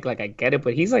his gimmick. I get it,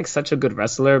 but he's such a good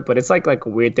wrestler. But it's like a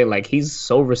weird thing. He's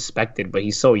so respected, but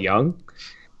he's so young.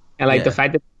 And Yeah. the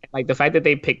fact that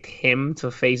they picked him to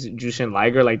face Jushin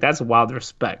Liger, that's wild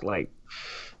respect.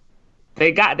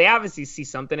 They obviously see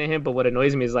something in him, but what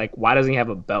annoys me is like, why doesn't he have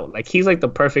a belt? Like, he's like the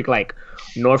perfect like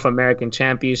North American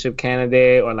Championship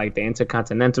candidate or like the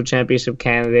Intercontinental Championship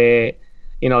candidate.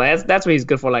 You know, that's what he's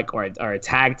good for, like, or a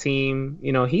tag team.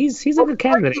 You know, he's a good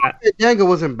candidate. Fandango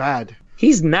wasn't bad.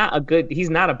 He's not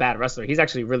a bad wrestler. He's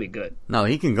actually really good. No,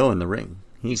 he can go in the ring.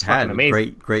 He's had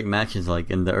great matches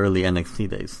like in the early NXT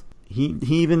days. He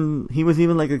was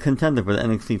even like a contender for the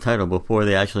NXT title before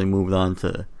they actually moved on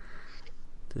to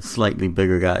slightly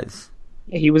bigger guys.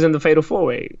 Yeah, he was in the Fatal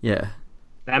 4-Way. Yeah.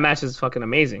 That match is fucking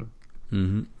amazing.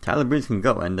 Mm-hmm. Tyler Breeze can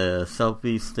go, and the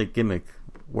selfie stick gimmick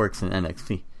works in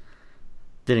NXT.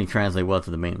 Didn't translate well to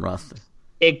the main roster.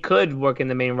 It could work in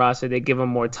the main roster. They give him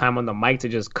more time on the mic to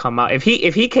just come out. If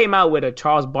he came out with a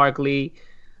Charles Barkley,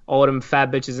 all them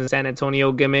fat bitches in San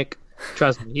Antonio gimmick,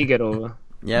 trust me, he get over.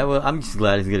 Yeah, well, I'm just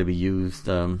glad he's going to be used.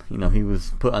 You know, he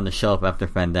was put on the shelf after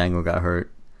Fandango got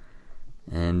hurt.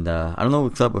 And I don't know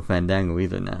what's up with Fandango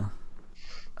either now.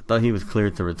 I thought he was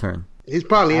cleared to return. He's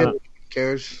probably in. Who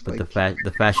cares? But like,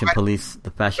 the fashion police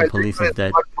is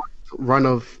dead. Run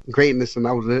of greatness, and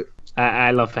that was it.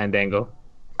 I love Fandango.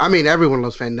 I mean, everyone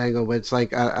loves Fandango, but it's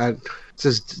like it's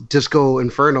just Disco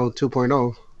Inferno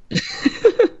 2.0.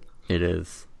 It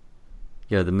is.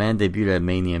 Yeah, the man debuted at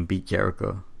Mania and beat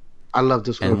Jericho. I love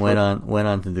Disco and Inferno. went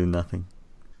on to do nothing.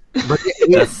 But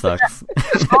that sucks.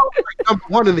 It's like number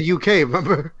one in the UK.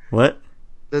 Remember what?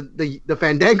 The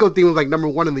Fandango theme was like number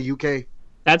one in the UK.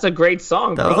 That's a great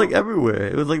song. That bro. was like everywhere.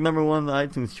 It was like number one on the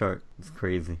iTunes chart. It's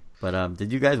crazy. But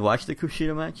did you guys watch the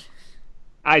Kushida match?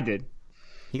 I did.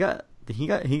 He got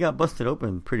busted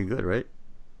open pretty good, right?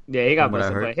 Yeah, he got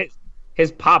busted. But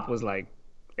his pop was like,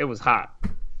 it was hot.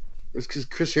 It's because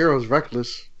Chris Hero's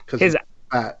reckless. His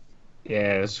fat.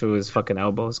 Yeah, it's true. His fucking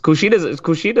elbows.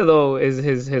 Kushida though is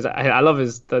his. I love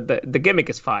his the gimmick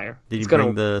is fire. Did he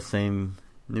bring the same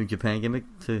New Japan gimmick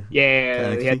to?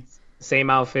 Yeah, to he had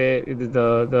same outfit.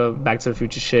 The Back to the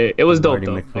Future shit. It was dope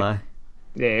though. McFly.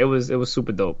 Yeah, it was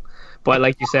super dope. But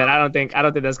like you said, I don't think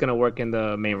that's gonna work in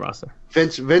the main roster.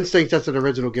 Vince thinks that's an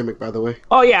original gimmick, by the way.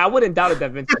 Oh yeah, I wouldn't doubt it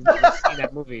that Vince has seen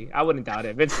that movie. I wouldn't doubt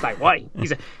it. Vince is like, what?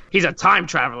 He's a time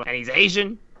traveler and he's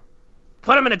Asian.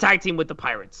 Put him in a tag team with the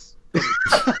Pirates.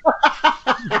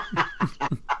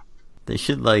 They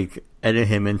should like edit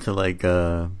him into like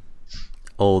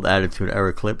old Attitude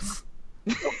Era clips.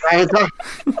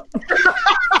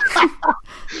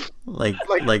 like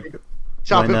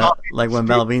when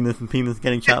Val Venus and Penis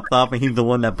getting chopped off, and he's the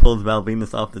one that pulls Val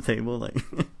Venus off the table. Like,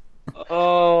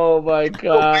 oh my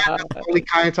god, that's the only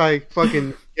Kaientai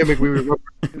fucking gimmick we remember.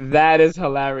 That is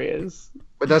hilarious.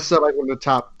 But that's like one of the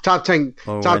top 10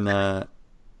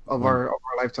 of our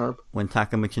lifetime. When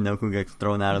Taka Michinoku gets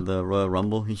thrown out of the Royal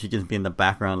Rumble, he should just be in the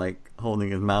background, like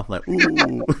holding his mouth, like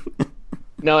ooh.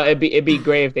 No, it'd be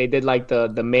great if they did like the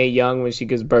Mae Young when she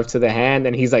gives birth to the hand,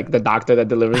 and he's like the doctor that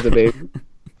delivers the baby.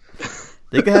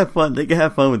 They can have fun. They can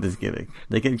have fun with this gimmick.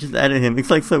 They can just edit him. It's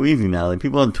like so easy now. Like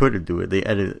people on Twitter do it. They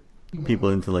edit people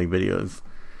into like videos.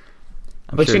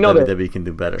 I'm sure WWE can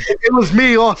do better. It was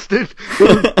me, Austin.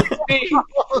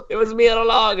 It was me all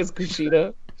along. It's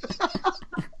Kushida.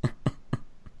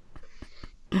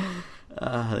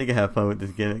 They can have fun with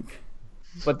this gimmick.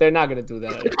 But they're not gonna do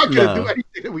that. They're not gonna do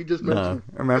anything that we just mentioned.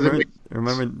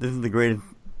 Remember, this is the greatest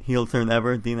heel turn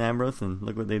ever, Dean Ambrose, and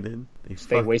look what they did.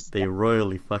 They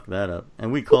royally fucked that up,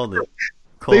 and we called it.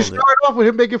 They started off with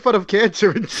him making fun of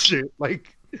cancer and shit.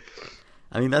 Like,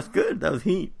 I mean, that's good. That was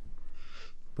heat.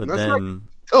 But that's then,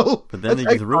 they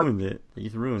just ruined it. They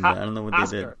just ruined it. I don't know what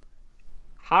they did.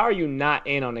 How are you not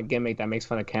in on a gimmick that makes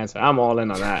fun of cancer? I'm all in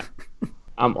on that.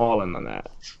 I'm all in on that.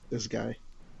 This guy.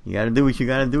 You gotta do what you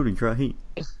gotta do to draw heat.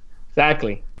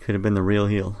 Exactly. Could have been the real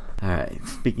heel. Alright,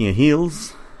 speaking of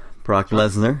heels, Brock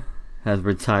Lesnar has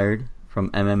retired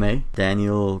from MMA.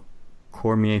 Daniel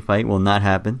Cormier fight will not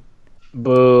happen.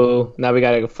 Boo. Now we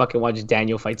gotta fucking watch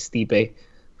Daniel fight Stipe.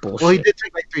 Bullshit. Well, he did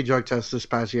take like 3 drug tests this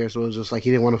past year, so it was just like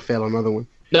he didn't want to fail another one.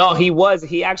 No,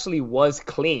 he actually was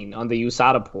clean on the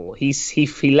USADA pool.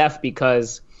 He left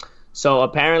because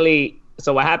what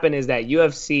happened is that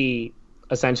UFC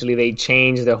essentially they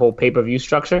changed the whole pay-per-view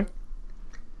structure.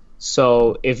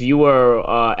 So if you were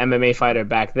a MMA fighter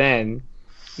back then,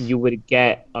 you would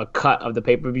get a cut of the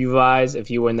pay-per-view buys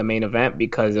if you were in the main event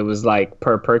because it was like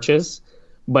per purchase.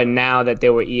 But now that they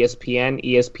were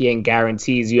ESPN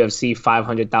guarantees UFC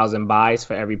 500,000 buys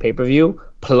for every pay-per-view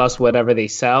plus whatever they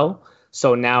sell.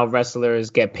 So now wrestlers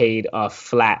get paid a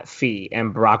flat fee,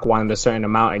 and Brock wanted a certain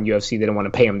amount, and UFC didn't want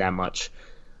to pay him that much.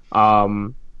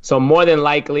 So more than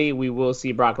likely, we will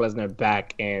see Brock Lesnar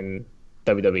back in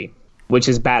WWE, which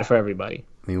is bad for everybody.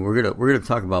 I mean, we're gonna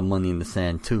talk about Money in the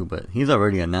Sand too, but he's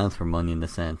already announced for Money in the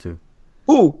Sand too.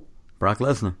 Who? Brock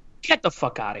Lesnar. Get the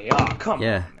fuck out of here! Oh, come on,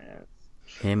 man.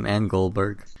 Him and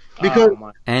Goldberg. Because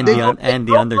and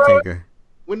the Undertaker.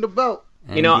 Win the belt.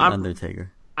 And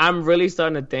Undertaker. I'm really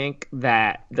starting to think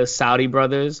that the Saudi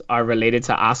brothers are related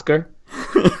to Oscar.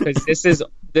 Because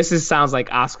this sounds like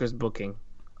Oscar's booking.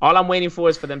 All I'm waiting for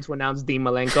is for them to announce Dean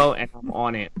Malenko, and I'm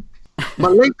on it.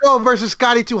 Malenko versus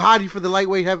Scotty 2 Hotty for the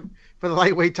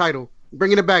lightweight title.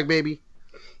 Bringing it back, baby.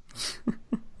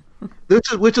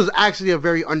 Which was actually a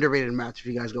very underrated match if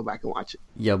you guys go back and watch it.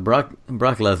 Yeah, Brock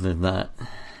Lesnar's not.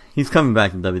 He's coming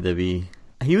back to WWE.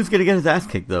 He was gonna get his ass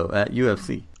kicked though at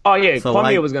UFC. Oh yeah, so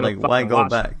Cormier was gonna why go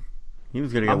back? He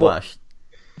was gonna get washed.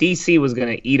 DC was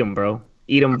gonna eat him, bro.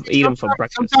 Eat him for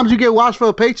breakfast. Sometimes you get washed for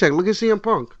a paycheck. Look at CM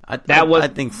Punk. I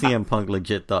think CM Punk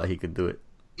legit thought he could do it.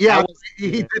 Yeah,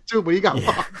 he did too, but he got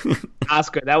washed.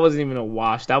 Oscar, that wasn't even a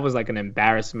wash. That was like an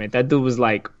embarrassment. That dude was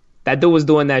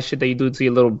doing that shit that you do to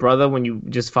your little brother when you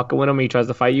just fucking with him and he tries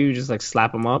to fight you. You just like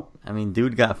slap him up. I mean,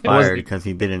 dude got fired because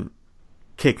he didn't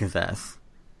kick his ass.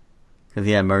 Because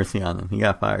he had mercy on him. He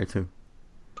got fired too.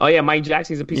 Oh yeah, Mike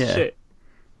Jackson's a piece of shit.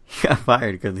 He got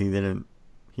fired because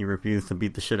he refused to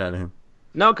beat the shit out of him.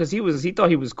 No, because he thought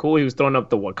he was cool. He was throwing up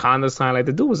the Wakanda sign. Like,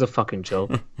 the dude was a fucking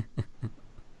joke.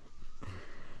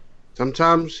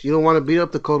 Sometimes you don't want to beat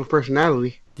up the code of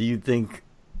personality. Do you think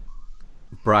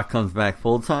Brock comes back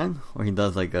full time, or he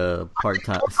does like a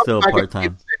part-time, still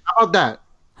part-time? How about that?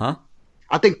 Huh?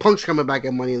 I think Punk's coming back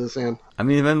at Money in the Sand. I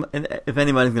mean, if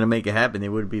anybody's gonna make it happen, it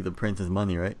would be the Prince's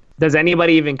Money, right? Does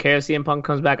anybody even care if CM Punk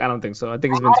comes back? I don't think so. I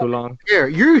think it's been too long.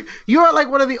 You are like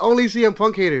one of the only CM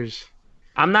Punk haters.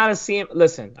 I'm not a CM.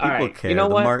 Listen, people all right. care. You know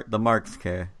what? The marks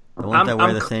care. The ones that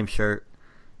wear the same shirt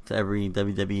to every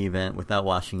WWE event without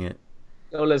washing it.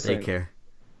 No, listen. They care.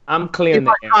 I'm clearing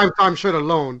the air. Time shirt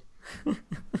alone.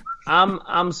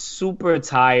 I'm super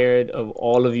tired of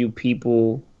all of you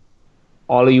people,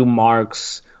 all of you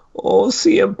marks. Oh,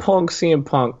 CM Punk.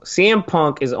 CM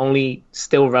Punk is only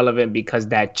still relevant because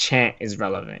that chant is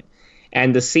relevant.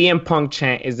 And the CM Punk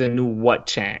chant is the new what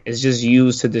chant. It's just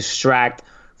used to distract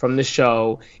from the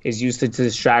show, is used to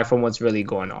distract from what's really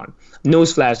going on.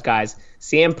 Newsflash, guys.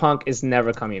 CM Punk is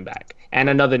never coming back. And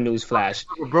another newsflash.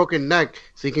 A broken neck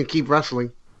so he can keep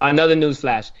wrestling. Another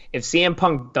newsflash. If CM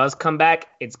Punk does come back,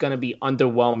 it's going to be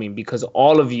underwhelming because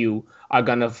all of you are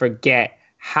going to forget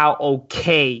how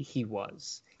okay he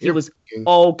was. He was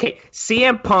okay.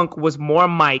 CM Punk was more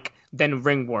mic than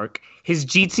ring work. His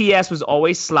GTS was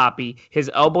always sloppy. His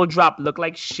elbow drop looked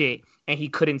like shit, and he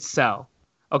couldn't sell.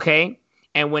 Okay?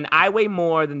 And when I weigh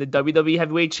more than the WWE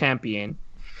Heavyweight Champion,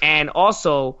 and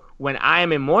also when I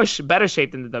am in better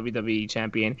shape than the WWE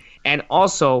Champion, and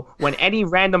also when any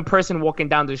random person walking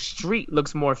down the street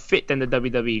looks more fit than the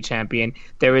WWE Champion,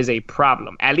 there is a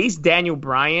problem. At least Daniel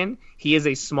Bryan, he is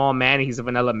a small man, and he's a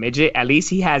vanilla midget. At least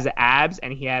he has abs,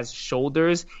 and he has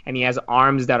shoulders, and he has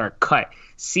arms that are cut.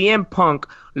 CM Punk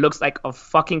looks like a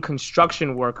fucking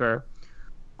construction worker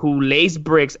who lays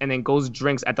bricks and then goes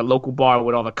drinks at the local bar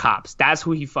with all the cops. That's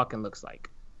who he fucking looks like.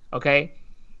 Okay?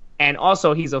 And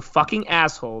also, he's a fucking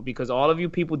asshole because all of you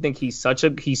people think he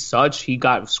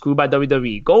got screwed by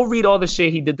WWE. Go read all the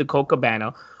shit he did to Colt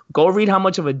Cabana. Go read how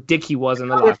much of a dick he was in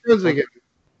the locker room.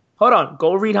 Hold on.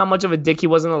 Go read how much of a dick he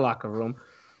was in the locker room.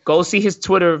 Go see his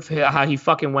Twitter, how he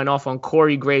fucking went off on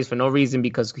Corey Graves for no reason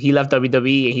because he left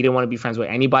WWE and he didn't want to be friends with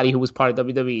anybody who was part of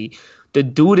WWE. The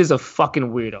dude is a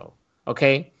fucking weirdo.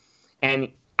 Okay? And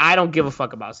I don't give a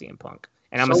fuck about CM Punk.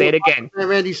 And I'm gonna say it again.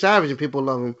 Randy Savage and people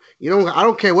love him. I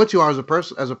don't care what you are as a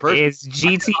person. His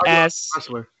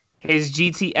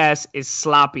GTS is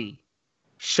sloppy.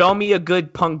 Show me a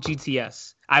good Punk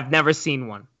GTS. I've never seen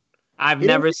one.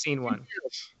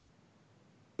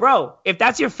 Bro, if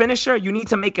that's your finisher, you need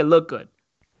to make it look good.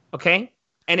 Okay?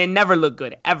 And it never looked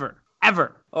good. Ever.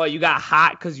 Oh, you got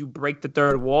hot because you break the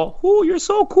third wall? Ooh, you're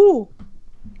so cool.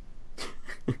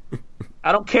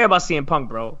 I don't care about CM Punk,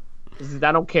 bro.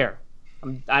 I don't care.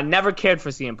 I never cared for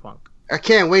CM Punk. I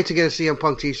can't wait to get a CM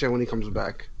Punk t-shirt when he comes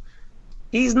back.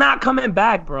 He's not coming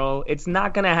back, bro. It's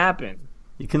not going to happen.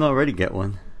 You can already get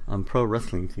one on Pro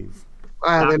Wrestling Tees.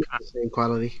 They're not the same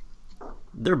quality.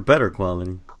 They're better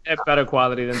quality. They're better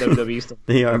quality than WWE stuff.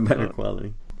 They are better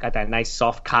quality. Got that nice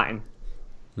soft cotton.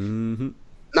 Mm-hmm.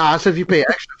 Nah, I said if you pay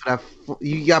extra for that,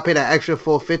 you got to pay that extra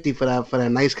 $4.50 for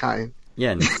that nice cotton.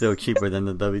 Yeah, and it's still cheaper than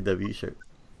the WWE shirt.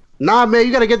 Nah, man,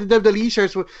 you gotta get the WWE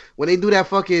shirts when they do that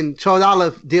fucking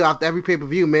 $12 deal after every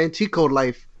pay-per-view, man. Cheat code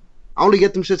life. I only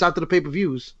get them shits after the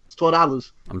pay-per-views. It's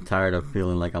 $12. I'm tired of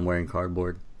feeling like I'm wearing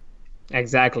cardboard.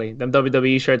 Exactly. Them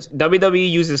WWE shirts. WWE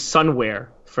uses Sunwear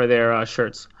for their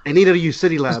shirts. They needed to use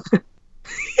City Lab.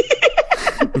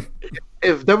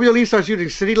 If WWE starts using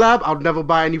City Lab, I'll never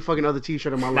buy any fucking other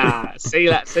T-shirt in my life.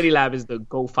 Nah, City Lab is the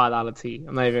go $5 tee.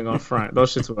 I'm not even gonna front.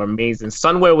 Those shits were amazing.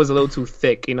 Sunwear was a little too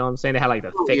thick. You know what I'm saying? They had like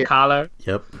the thick collar.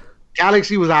 Yep.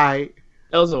 Galaxy was alright.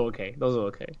 Those are okay.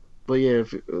 But yeah,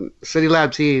 City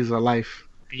Lab tees are life.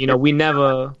 You know, we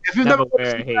never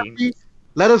wear Hanes.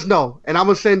 Let us know, and I'm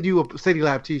gonna send you a City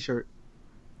Lab T-shirt.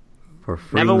 For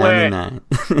free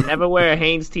 $99. Never wear a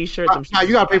Hanes T-shirt. Nah,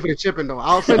 you gotta pay for the shipping though.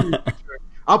 I'll send you.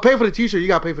 I'll pay for the T-shirt. You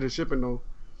gotta pay for the shipping though.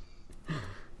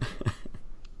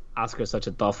 Oscar's such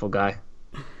a thoughtful guy.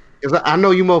 Cause I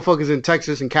know you motherfuckers in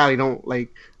Texas and Cali don't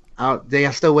like. They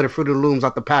are still wear the Fruit of the Looms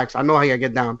out the packs. I know how y'all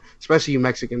get down, especially you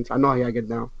Mexicans. I know how y'all get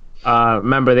down.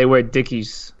 Remember they wear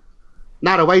Dickies.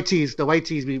 Nah, the white tees. The white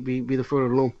tees be the Fruit of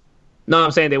the Loom. No,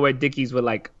 I'm saying they wear Dickies with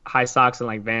like high socks and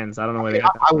like Vans. I don't know where they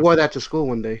got that I from. wore that to school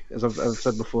one day, as I've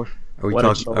said before.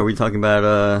 Are we talking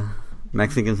about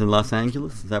Mexicans in Los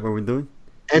Angeles? Is that what we're doing?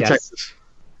 And Yes. Texas.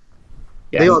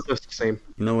 Yes. They all dress the same.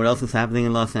 You know what else is happening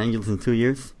in Los Angeles in 2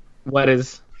 years? What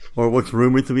is? Or what's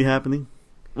rumored to be happening?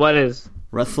 What is?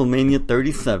 WrestleMania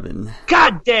 37.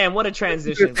 God damn, what a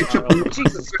transition, Carl.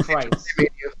 Jesus Christ.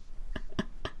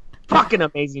 Fucking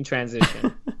amazing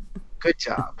transition. Good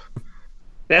job.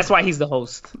 That's why he's the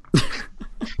host.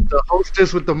 The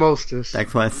hostess with the mostest.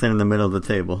 That's why I sit in the middle of the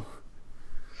table.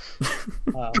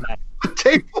 Man.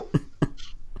 Table.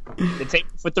 The table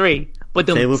for three. But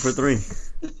the Table for three.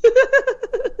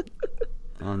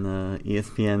 On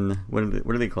ESPN, what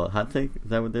do they call it? Hot Take? Is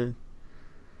that what they're...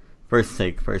 First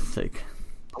Take.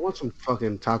 I want some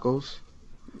fucking tacos.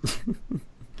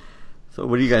 So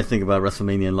what do you guys think about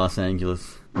WrestleMania in Los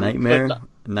Angeles? Nightmare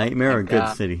or good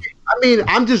city? I mean,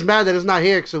 I'm just mad that it's not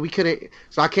here, so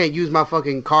I can't use my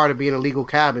fucking car to be in a legal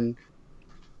cab and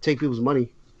take people's money.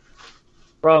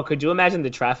 Bro, could you imagine the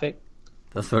traffic?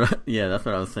 That's what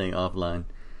I was saying offline.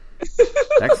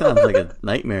 That sounds like a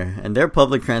nightmare. And their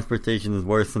public transportation is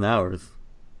worse than ours.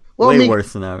 Way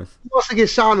worse than ours. Who wants to get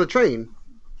shot on the train?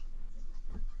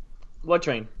 What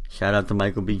train? Shout out to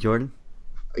Michael B. Jordan.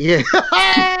 Yeah.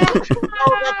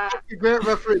 Great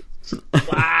reference.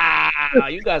 Wow,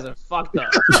 you guys are fucked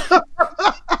up.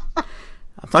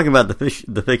 I'm talking about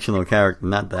the fictional character,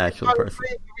 not the actual person.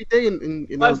 Every day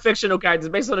in What fictional character is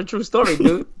based on a true story,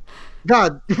 dude?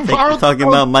 God. I'm talking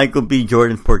about Michael B.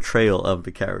 Jordan's portrayal of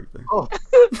the character. Oh.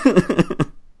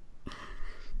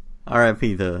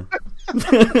 R.I.P. to...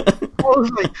 I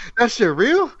was like, that shit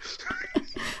real?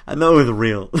 I know it was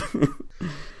real.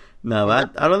 No, I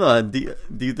don't know.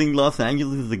 Do you think Los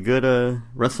Angeles is a good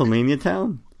WrestleMania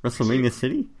town? WrestleMania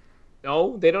city?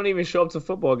 No, they don't even show up to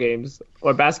football games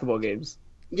or basketball games.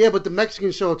 Yeah, but the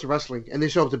Mexicans show up to wrestling, and they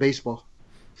show up to baseball.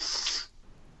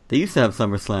 They used to have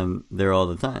SummerSlam there all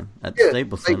the time at the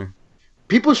Staples Center.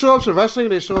 People show up to wrestling,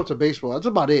 they show up to baseball. That's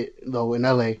about it, though, in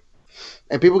LA.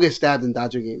 And people get stabbed in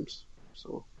Dodger games.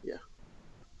 So, yeah.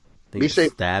 They get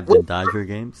stabbed in Dodger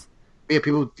games? Yeah,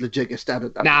 people legit get stabbed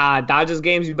at Dodger. Nah, Dodgers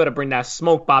games, you better bring that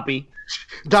smoke, Poppy.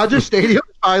 Dodger Stadium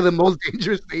is probably the most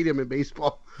dangerous stadium in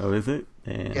baseball. Oh, is it?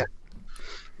 Yeah.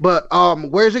 But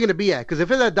where's it going to be at? Because if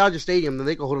it's at Dodger Stadium, then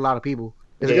they can hold a lot of people.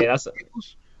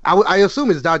 I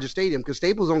assume it's Dodger Stadium because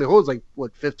Staples only holds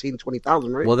 15,000,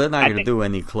 20,000, right? Well, they're not going to do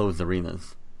any closed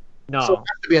arenas. No. So it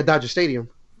has to be at Dodger Stadium.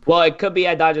 Well, it could be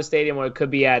at Dodger Stadium or it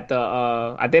could be at the...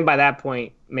 I think by that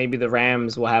point, maybe the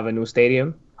Rams will have a new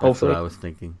stadium. Hopefully. That's what I was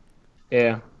thinking.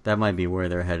 Yeah. That might be where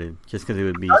they're headed. Just because it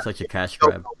would be such a cash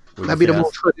grab. That'd be the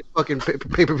most fucking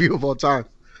pay-per-view of all time.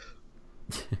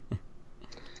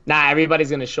 Nah, everybody's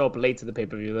going to show up late to the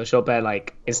pay-per-view. They'll show up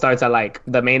at it starts at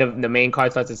the main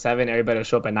card starts at 7. Everybody will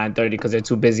show up at 9:30 because they're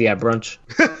too busy at brunch.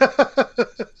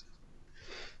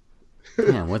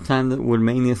 Yeah, what time would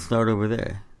Mania start over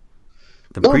there?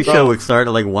 The pre-show would start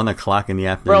at 1 o'clock in the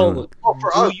afternoon.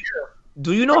 Bro,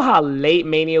 do you know how late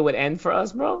Mania would end for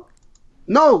us, bro?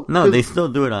 No, they still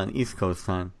do it on East Coast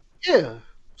time. Yeah,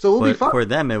 so we'll be fine. For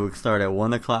them, it would start at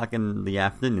 1 o'clock in the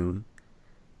afternoon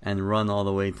and run all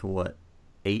the way to what,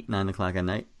 8, 9 o'clock at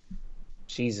night?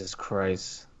 Jesus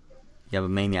Christ! You have a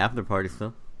Mania after party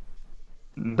still.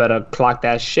 Better clock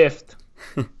that shift.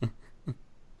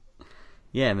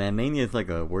 Yeah, man, Mania is like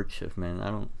a work shift,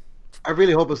 man. I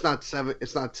really hope it's not 7.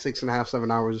 It's not 6.5,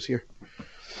 7 hours this year.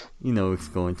 You know it's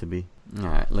going to be. All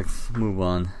right, let's move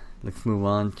on. Let's move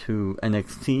on to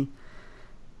NXT.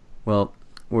 Well,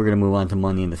 we're going to move on to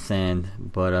Money in the Sand,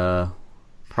 but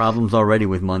problems already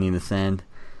with Money in the Sand.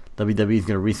 WWE is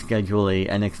going to reschedule a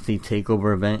NXT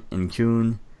TakeOver event in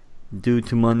June due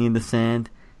to Money in the Sand,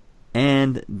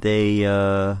 and they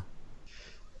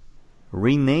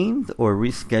renamed or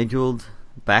rescheduled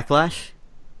Backlash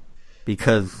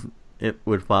because it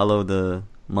would follow the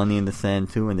Money in the Sand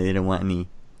too, and they didn't want any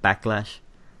backlash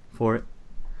for it.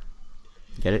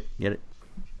 Get it?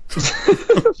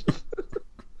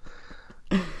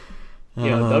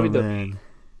 WWE. Man.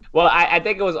 Well, I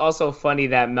think it was also funny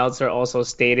that Meltzer also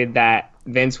stated that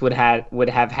Vince would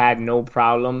have had no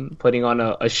problem putting on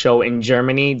a show in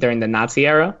Germany during the Nazi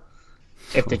era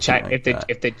if the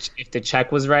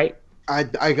check was right. I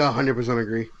 100%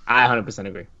 agree. I 100%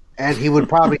 agree. And he would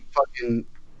probably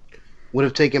would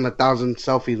have taken 1,000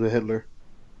 selfies with Hitler.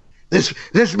 This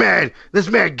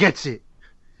man gets it.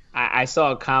 I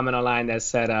saw a comment online that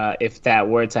said if that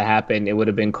were to happen, it would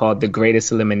have been called the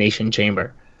Greatest Elimination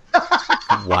Chamber.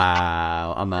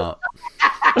 Wow, I'm out.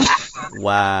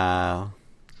 Wow.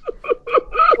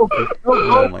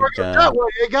 Oh my God. That way,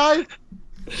 hey guys.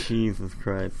 Jesus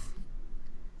Christ.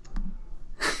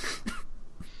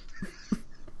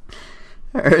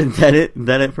 Is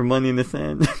that it for Money in the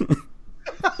Sand?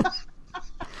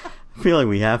 I feel like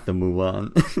we have to move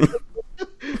on.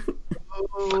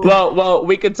 Well,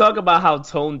 we could talk about how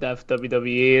tone deaf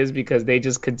WWE is because they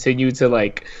just continue to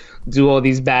like do all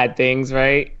these bad things,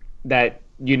 right? That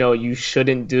you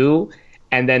shouldn't do.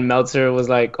 And then Meltzer was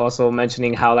like also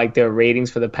mentioning how like their ratings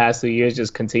for the past 2 years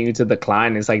just continue to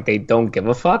decline. It's like they don't give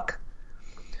a fuck.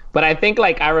 But I think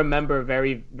like I remember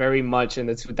very, very much in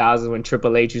the 2000s when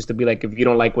Triple H used to be like, if you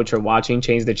don't like what you're watching,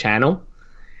 change the channel.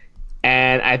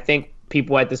 And I think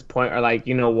people at this point are like,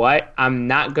 you know what? I'm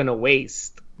not going to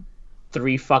waste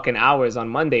 3 fucking hours on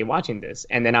Monday watching this.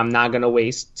 And then I'm not going to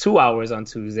waste 2 hours on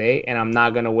Tuesday. And I'm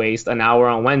not going to waste an hour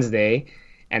on Wednesday.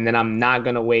 And then I'm not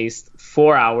going to waste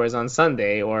 4 hours on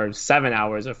Sunday or 7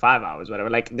 hours or 5 hours, whatever.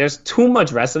 Like there's too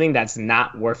much wrestling that's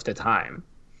not worth the time.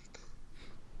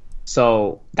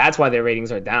 So that's why their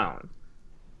ratings are down.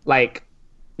 Like,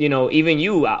 even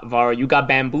you, Var, you got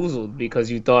bamboozled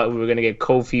because you thought we were going to get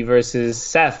Kofi versus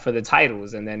Seth for the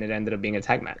titles, and then it ended up being a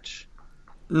tag match.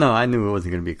 No, I knew it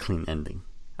wasn't going to be a clean ending.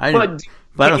 But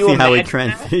I don't see how we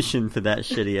transitioned to that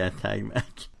shitty tag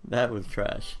match. That was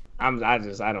trash. I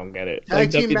don't get it.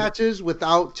 Tag team matches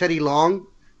without Teddy Long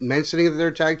mentioning that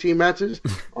they're tag team matches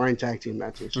aren't tag team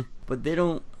matches. But they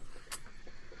don't.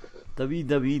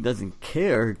 WWE doesn't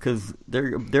care because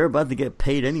they're about to get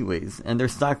paid anyways, and their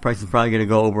stock price is probably going to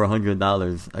go over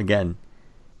 $100 again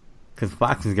because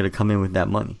Fox is going to come in with that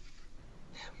money.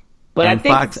 But and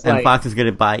I think Fox is going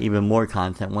to buy even more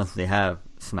content once they have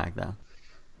SmackDown,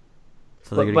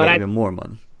 so they're going to get even more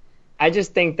money. I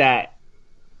just think that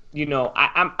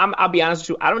I'll be honest with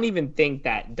you. I don't even think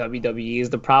that WWE is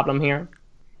the problem here.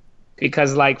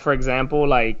 Because, like, for example,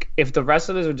 like, if the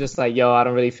wrestlers were just like, yo, I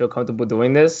don't really feel comfortable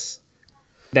doing this,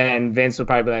 then Vince would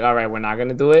probably be like, all right, we're not going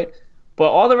to do it.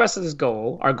 But all the wrestlers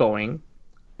are going.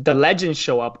 The legends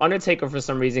show up. Undertaker, for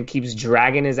some reason, keeps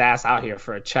dragging his ass out here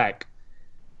for a check.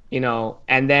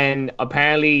 And then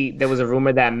apparently there was a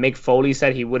rumor that Mick Foley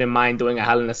said he wouldn't mind doing a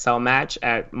Hell in a Cell match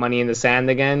at Money in the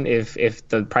Sand again if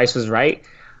the price was right.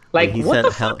 Like, he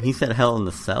said Hell in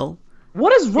the Cell?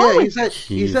 What is wrong with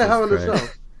he said Hell in the Cell.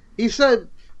 He said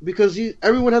because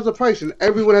everyone has a price and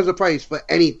everyone has a price for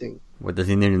anything. What, does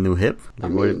he need a new hip?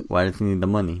 Like, why does he need the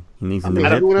money? He needs a new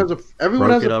hip. Everyone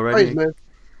has a price, man.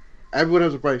 Everyone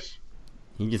has a price.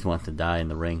 He just wants to die in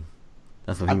the ring.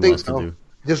 That's what he wants to do.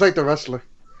 Just like the wrestler.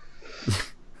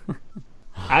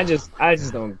 I just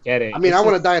don't get it. I mean, I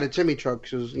want to die at a chimney truck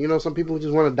because some people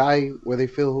just want to die where they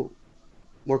feel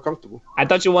more comfortable. I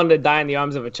thought you wanted to die in the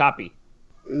arms of a choppy.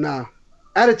 Nah.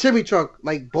 At a chimney truck,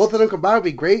 like both of them combined would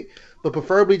be great, but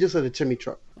preferably just at a chimney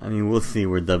truck. I mean, we'll see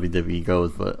where WWE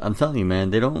goes, but I'm telling you,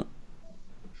 man, they don't.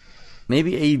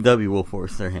 Maybe AEW will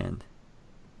force their hand.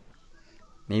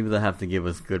 Maybe they'll have to give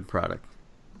us good product,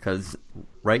 because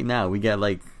right now we get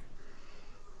like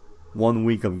 1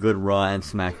 week of good Raw and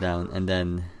SmackDown, and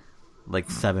then like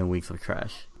 7 weeks of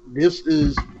trash. This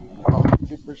is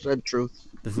 100% truth.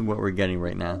 This is what we're getting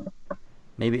right now.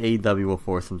 Maybe AEW will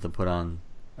force them to put on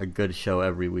a good show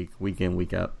every week in,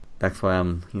 week out. That's why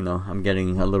I'm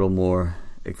getting a little more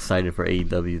excited for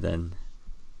AEW than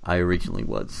I originally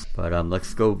was. But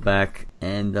let's go back.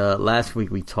 And last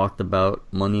week we talked about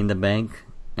Money in the Bank,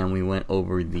 and we went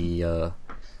over the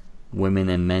women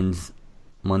and men's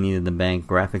Money in the Bank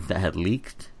graphics that had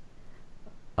leaked.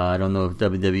 I don't know if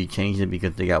WWE changed it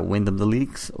because they got wind of the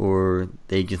leaks, or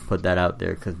they just put that out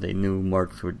there because they knew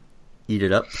Marks would eat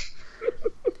it up.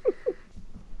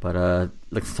 But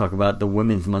let's talk about the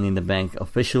women's Money in the Bank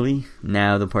officially.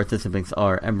 Now the participants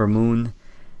are Ember Moon,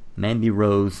 Mandy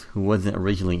Rose, who wasn't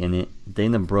originally in it,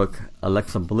 Dana Brooke,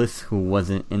 Alexa Bliss, who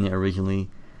wasn't in it originally,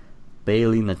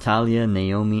 Bayley, Natalia,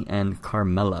 Naomi, and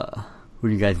Carmella. Who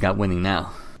do you guys got winning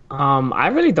now? I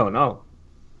really don't know.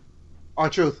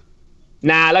 R-Truth.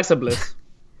 Nah, Alexa Bliss.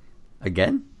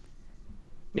 Again?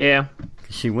 Yeah.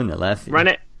 She won it last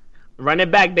year. Run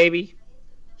it back, baby.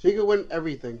 She could win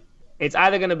everything. It's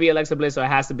either gonna be Alexa Bliss or it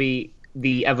has to be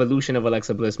the evolution of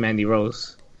Alexa Bliss, Mandy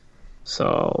Rose.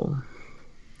 So.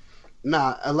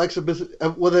 Nah, Alexa Bliss.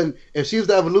 Well, then, if she's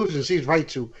the evolution, she's right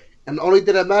to. And the only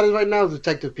thing that matters right now is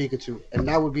Detective Pikachu, and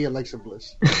that would be Alexa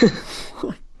Bliss.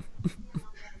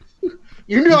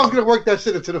 You knew I was gonna work that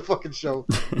shit into the fucking show.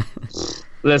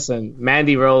 Listen,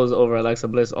 Mandy Rose over Alexa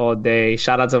Bliss all day.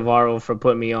 Shout out to Varro for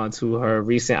putting me on to her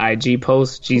recent IG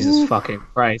post. Jesus fucking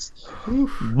Christ.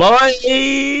 Boy!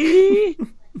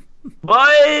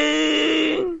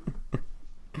 Boy!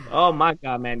 Oh my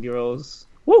God, Mandy Rose.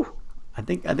 Woo! I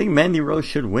think Mandy Rose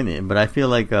should win it, but I feel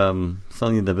like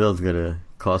Sonya Deville's gonna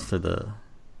cost her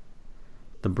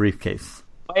the briefcase.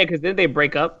 Oh yeah, because didn't they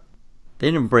break up?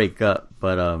 They didn't break up,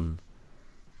 but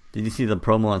did you see the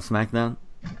promo on SmackDown?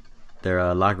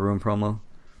 Their locker room promo.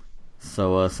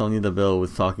 So Sonya Deville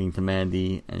was talking to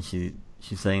Mandy, and she's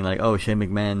saying like, "Oh, Shane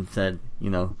McMahon said,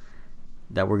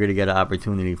 that we're gonna get an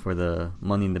opportunity for the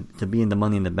to be in the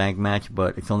Money in the Bank match,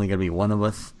 but it's only gonna be one of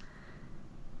us."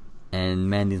 And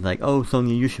Mandy's like, "Oh,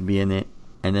 Sonya, you should be in it."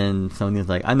 And then Sonya's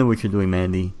like, "I know what you're doing,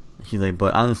 Mandy." She's like,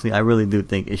 "But honestly, I really do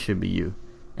think it should be you."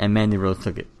 And Mandy Rose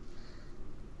took it.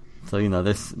 So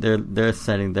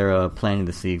they're planting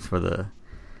the seeds for the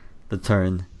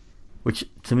turn, which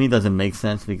to me doesn't make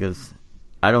sense because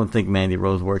I don't think Mandy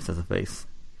Rose works as a face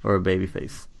or a baby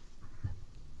face.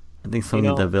 I think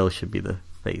Sonya Deville should be the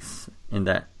face in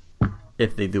that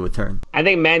if they do a turn. I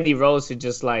think Mandy Rose should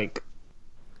just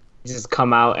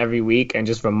come out every week and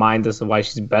just remind us of why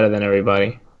she's better than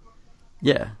everybody.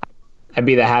 Yeah. I'd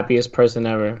be the happiest person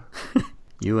ever.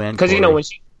 You and because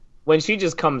when she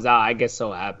just comes out, I get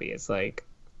so happy. It's like,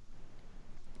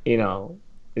 it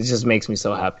just makes me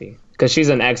so happy because she's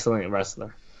an excellent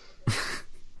wrestler,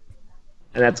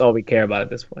 and that's all we care about at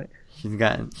this point. She's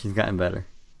gotten better.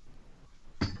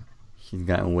 She's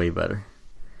gotten way better.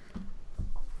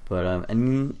 But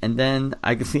and then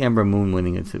I can see Ember Moon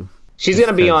winning it too. She's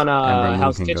gonna be on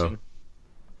Hell's Kitchen.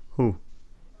 Who?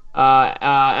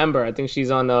 Ember. I think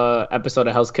she's on the episode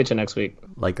of Hell's Kitchen next week.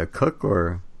 Like a cook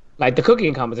or? Like the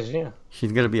cooking competition, yeah.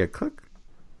 She's gonna be a cook?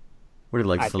 What,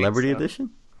 like Celebrity Edition?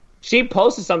 She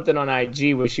posted something on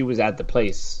IG where she was at the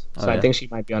place. So I think she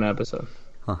might be on an episode.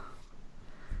 Huh.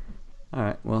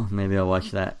 Alright, well, maybe I'll watch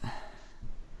that.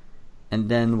 And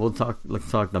then let's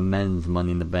talk the men's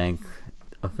Money in the Bank.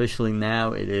 Officially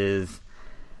now it is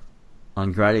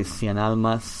Andrade Cien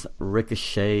Almas,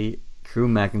 Ricochet, Drew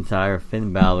McIntyre,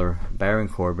 Finn Balor, Baron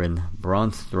Corbin, Braun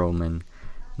Strowman,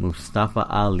 Mustafa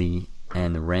Ali,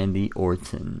 and Randy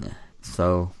Orton.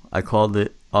 So I called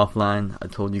it offline. I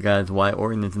told you guys why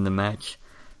Orton is in the match.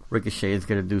 Ricochet is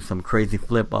going to do some crazy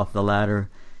flip off the ladder,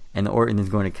 and Orton is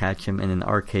going to catch him in an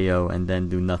RKO and then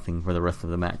do nothing for the rest of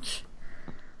the match.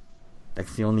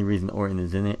 That's the only reason Orton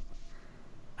is in it.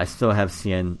 I still have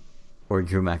Cien or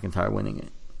Drew McIntyre winning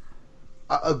it.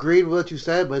 I agreed with what you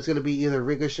said, but it's going to be either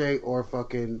Ricochet or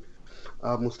fucking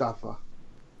Mustafa.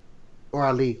 Or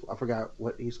Ali. I forgot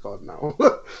what he's called now.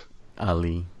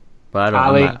 Ali. But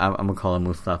I'm going to call him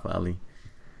Mustafa Ali.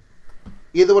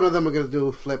 Either one of them are going to do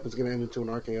a flip. It's going to end into an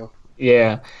RKO.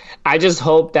 Yeah. I just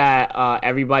hope that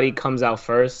everybody comes out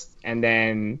first, and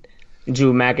then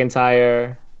Drew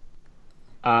McIntyre...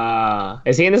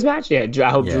 is he in this match? Yeah. I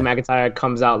hope Drew McIntyre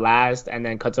comes out last and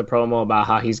then cuts a promo about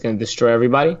how he's going to destroy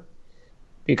everybody.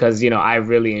 Because, I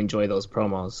really enjoy those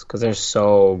promos because they're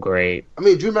so great. I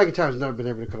mean, Drew McIntyre's never been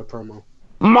able to cut a promo.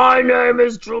 My name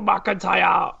is Drew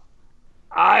McIntyre.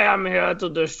 I am here to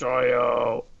destroy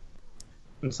you.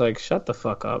 It's like, shut the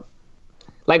fuck up.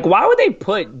 Like, why would they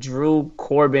put Drew,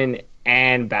 Corbin,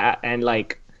 and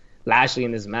Lashley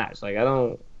in this match? Like, I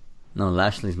don't... No,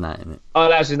 Lashley's not in it. Oh,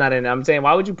 Lashley's not in it. I'm saying,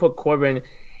 why would you put Corbin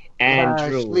and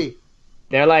Drew?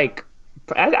 They're like...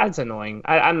 That's annoying.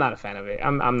 I'm not a fan of it.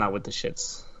 I'm not with the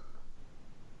shits.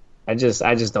 I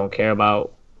just don't care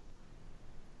about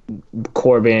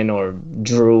Corbin or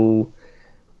Drew.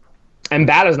 And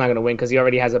Balor's not gonna win because he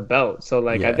already has a belt. So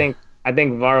I think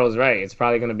Varro's right. It's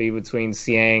probably gonna be between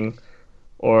Cien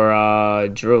or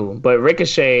Drew. But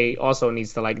Ricochet also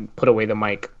needs to put away the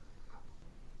mic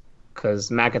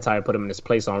because McIntyre put him in his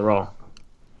place on Raw.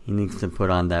 He needs to put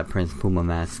on that Prince Puma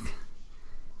mask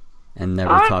and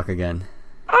never talk again.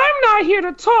 I'm not here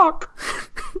to talk.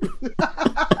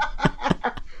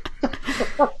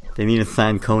 They need to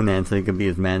sign Conan so he could be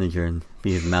his manager and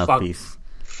be his mouthpiece.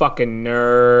 Fucking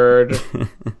nerd.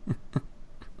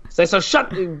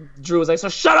 Drew was like, so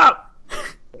shut up.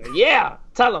 Yeah,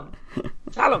 tell him.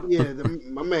 Tell him. Yeah,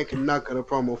 my man cannot cut a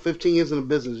promo. 15 years in the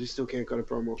business, he still can't cut a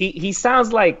promo. He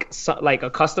sounds like a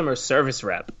customer service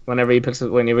rep whenever he gets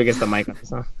the mic on.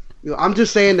 So. I'm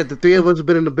just saying that the three of us have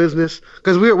been in the business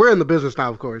because we're in the business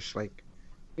now, of course. Like,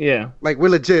 yeah, like we're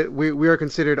legit. We are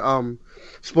considered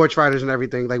sports writers and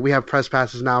everything. Like, we have press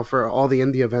passes now for all the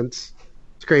indie events.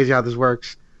 It's crazy how this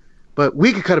works. But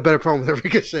we could cut a better promo than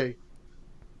Ricochet.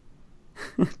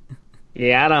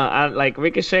 Yeah, I like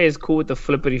Ricochet is cool with the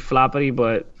flippity floppity,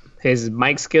 but his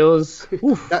mic skills.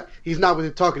 He's not with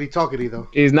the talkity though.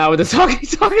 He's not with the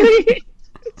talkity.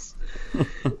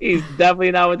 He's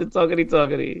definitely not with the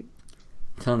talkity.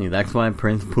 I'm telling you, that's why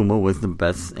Prince Puma was the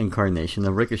best incarnation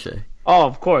of Ricochet. Oh,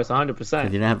 of course, 100%. Because he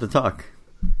didn't have to talk.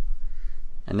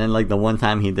 And then, like, the one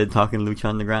time he did talk in Lucha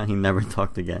Underground, he never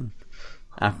talked again.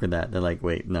 After that, they're like,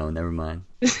 wait, no, never mind.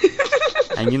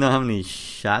 And you know how many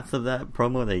shots of that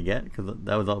promo they get? Because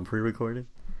that was all pre-recorded.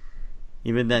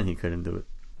 Even then, he couldn't do it.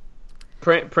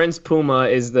 Prince Puma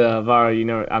is the Varo. You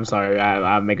know, I'm sorry,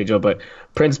 I'll make a joke, but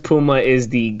Prince Puma is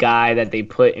the guy that they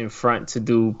put in front to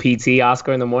do PT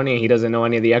Oscar in the morning, and he doesn't know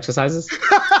any of the exercises.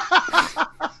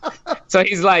 So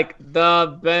he's like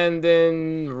the bend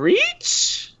and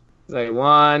reach. He's like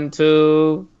 1,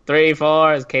 2, 3,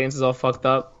 4. His cadence is all fucked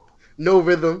up. No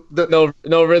rhythm. No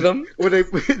rhythm. When they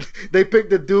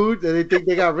pick the dude and they think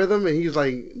they got rhythm, and he's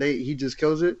like he just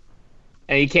kills it.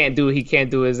 And he can't do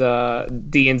his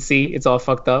DNC. It's all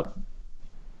fucked up.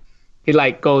 He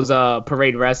like goes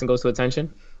parade rest and goes to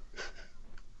attention.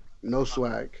 No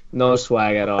swag. No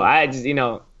swag at all. I don't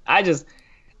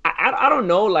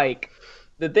know. Like,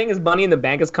 the thing is, Money in the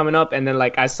Bank is coming up, and then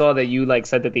like I saw that you like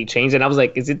said that they changed it. And I was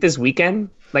like, is it this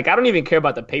weekend? Like, I don't even care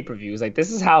about the pay-per-views. Like, this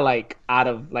is how like out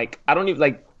of like I don't even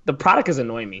like the product is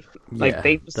annoying me. Like, yeah,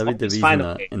 they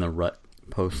WWE's in a rut,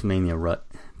 post-Mania rut.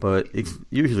 But it's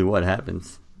usually what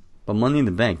happens. But Money in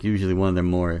the Bank, usually one of their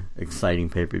more exciting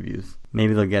pay-per-views.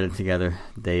 Maybe they'll get it together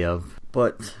day of.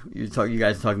 But you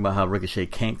guys talking about how Ricochet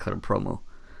can't cut a promo.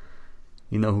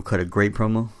 You know who cut a great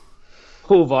promo?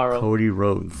 Who, Varo? Cody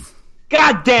Rhodes.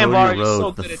 God damn, Varo, you're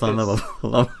Rhodes, so the good son at this. of a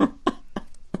lover.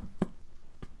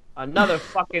 Another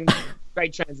fucking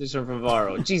great transition from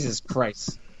Varo. Jesus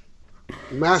Christ.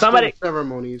 Master of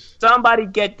ceremonies. Somebody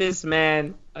get this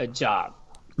man a job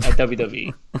at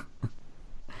WWE.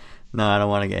 No, I don't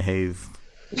want to get hazed.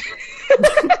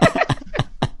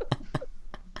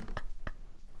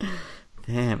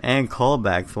 Damn, and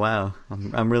callbacks. Wow,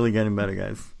 I'm really getting better,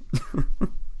 guys.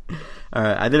 All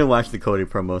right, I didn't watch the Cody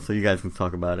promo, so you guys can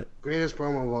talk about it. Greatest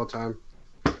promo of all time.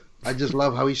 I just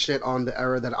love how he shit on the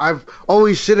era that I've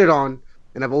always shitted on,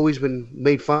 and I've always been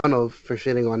made fun of for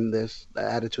shitting on the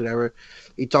Attitude Era.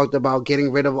 He talked about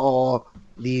getting rid of all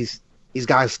these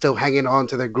guys still hanging on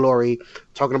to their glory,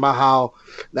 talking about how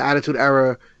the Attitude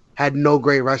Era had no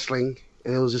great wrestling,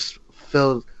 and it was just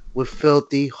filled with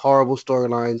filthy, horrible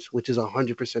storylines, which is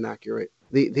 100% accurate.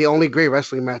 The only great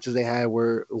wrestling matches they had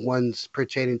were ones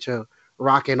pertaining to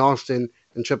Rock and Austin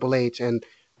and Triple H, and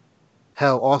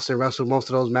hell, Austin wrestled most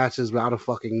of those matches without a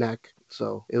fucking neck.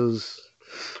 So it was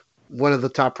one of the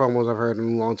top promos I've heard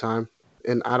in a long time.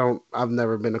 And I've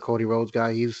never been a Cody Rhodes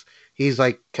guy. He's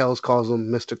like Kells calls him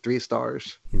Mr. 3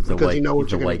 Stars. He's a white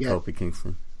Kofi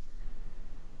Kingston.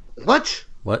 What?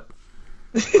 What?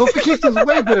 Kofi Kingston's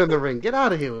way better in the ring. Get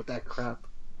out of here with that crap.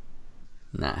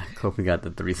 Nah, Kofi got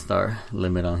the 3-star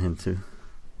limit on him too.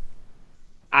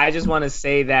 I just want to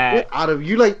say that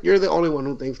you're the only one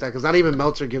who thinks that, because not even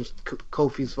Meltzer gives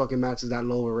Kofi's fucking matches that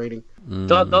low a rating.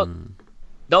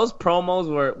 Those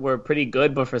promos were pretty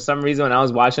good, but for some reason when I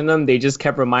was watching them, they just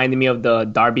kept reminding me of the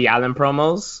Darby Allin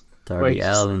promos. Darby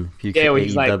Allin, future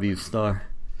AEW star.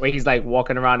 Where he's like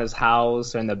walking around his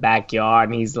house or in the backyard,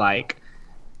 and he's like,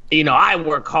 you know, I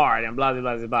work hard and blah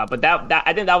blah blah blah. But that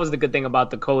I think that was the good thing about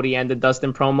the Cody and the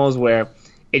Dustin promos, where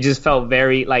it just felt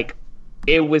very like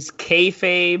it was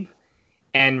kayfabe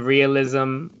and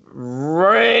realism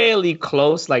really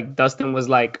close. Like, Dustin was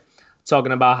like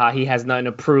talking about how he has nothing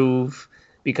to prove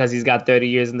because he's got 30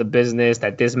 years in the business,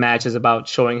 that this match is about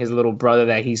showing his little brother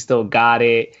that he still got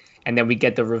it. And then we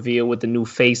get the reveal with the new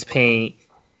face paint,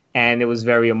 and it was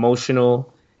very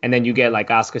emotional. And then you get, like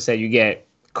Oscar said, you get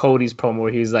Cody's promo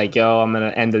where he's like, yo, I'm going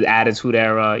to end the Attitude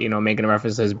Era, you know, making a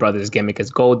reference to his brother's gimmick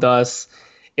as Goldust.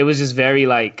 It was just very,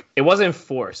 like, it wasn't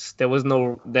forced.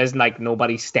 There's like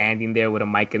nobody standing there with a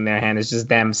mic in their hand. It's just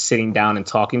them sitting down and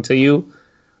talking to you,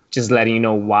 just letting you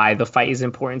know why the fight is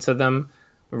important to them,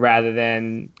 rather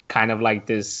than kind of like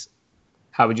this,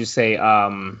 how would you say,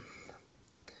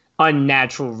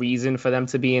 unnatural reason for them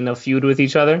to be in a feud with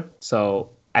each other.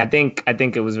 So I think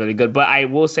it was really good. But I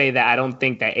will say that I don't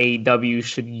think that AEW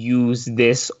should use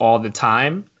this all the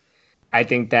time. I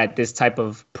think that this type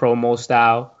of promo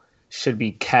style should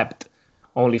be kept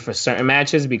only for certain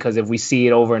matches, because if we see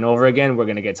it over and over again, we're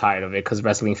going to get tired of it, because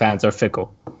wrestling fans are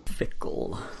fickle.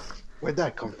 Fickle. Where'd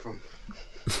that come from?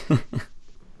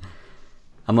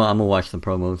 I'm gonna watch the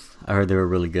promos. I heard they were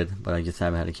really good, but I just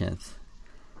haven't had a chance.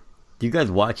 Do you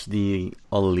guys watch the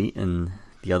All Elite and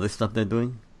the other stuff they're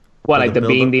doing? What, like the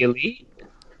Being the Elite?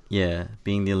 Yeah,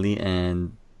 Being the Elite,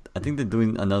 and I think they're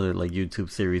doing another like YouTube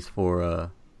series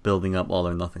for building up All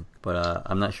or Nothing. But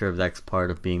I'm not sure if that's part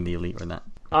of Being the Elite or not.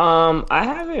 I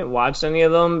haven't watched any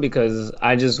of them because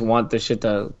I just want the shit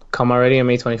to come already on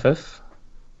May 25th.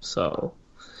 So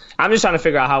I'm just trying to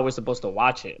figure out how we're supposed to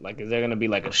watch it. Like, is there going to be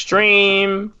like a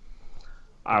stream?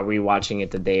 Are we watching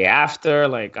it the day after?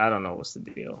 Like, I don't know what's the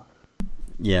deal.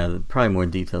 Yeah, probably more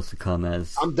details to come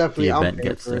as I'm definitely the event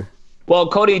gets there. Well,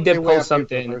 Cody did Can't wait post after the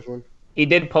something. first one. He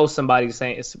did post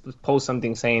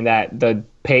something saying that the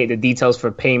details for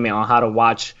payment on how to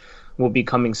watch will be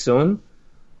coming soon.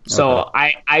 So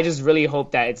Okay. I just really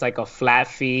hope that it's like a flat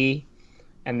fee,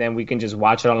 and then we can just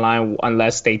watch it online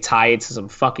unless they tie it to some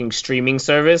fucking streaming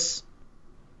service,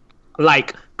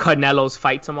 like Canelo's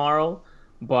fight tomorrow.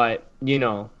 But you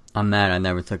know, I'm mad I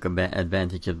never took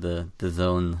advantage of the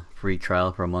Zone free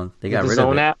trial for a month. They got the rid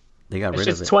Zone of it. app. They got It's rid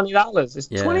of just it. $20. It's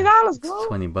Yeah, $20, bro. It's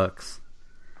 $20.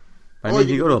 I Oh, mean, if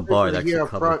you you go to a can pay bar, for the that year should up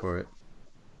cover front. for it.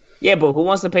 Yeah, but who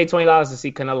wants to pay $20 to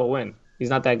see Canelo win? He's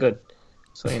not that good.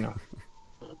 So you know.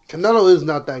 Canelo is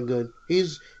not that good.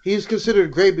 He's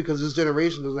considered great because his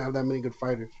generation doesn't have that many good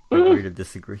fighters. Agree to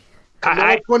disagree.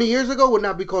 Canelo 20 years ago would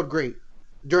not be called great.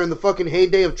 During the fucking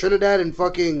heyday of Trinidad and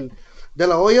fucking De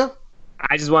La Hoya,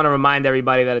 I just want to remind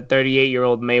everybody that a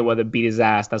 38-year-old Mayweather beat his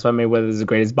ass. That's why Mayweather is the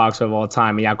greatest boxer of all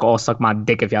time. And y'all can all suck my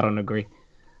dick if y'all don't agree.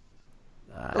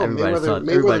 Everybody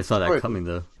Mayweather saw that destroyed coming,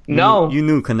 though. No. You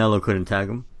knew Canelo couldn't tag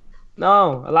him.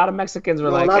 No, a lot of Mexicans were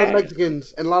a like, lot of "Hey."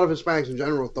 Mexicans and a lot of Hispanics in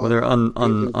general thought. Well, they're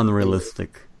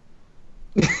unrealistic.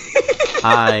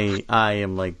 I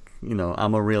am like,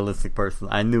 I'm a realistic person.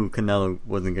 I knew Canelo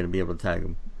wasn't going to be able to tag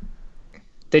him.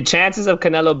 The chances of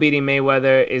Canelo beating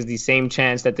Mayweather is the same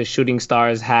chance that the shooting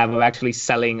stars have of actually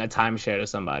selling a timeshare to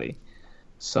somebody.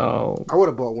 So I would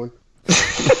have bought one.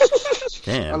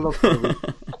 Damn. I love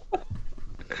Canelo.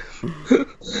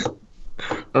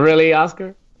 really,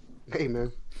 Oscar? Hey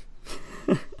man,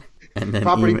 And then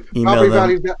property email them.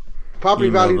 values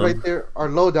them. right there are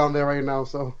low down there right now.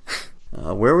 So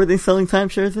Where were they selling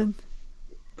timeshares in?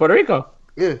 Puerto Rico.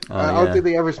 yeah, Oh, I don't yeah. think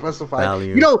they ever specified.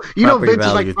 Value. You know, Property Vince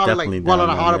is value like is probably definitely like down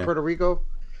Guadalajara, there. Puerto Rico.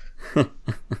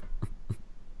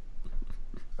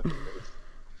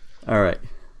 All right.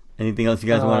 Anything else you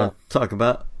guys want to talk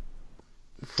about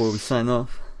before we sign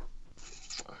off?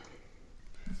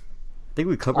 I think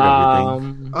we covered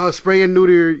everything. Spray and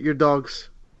neuter your dogs.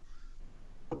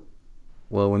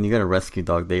 Well, when you get a rescue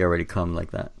dog, they already come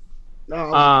like that. No,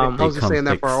 I was They just come saying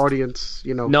that for our fixed. audience.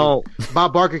 You know, No.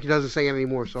 Bob Barker doesn't say it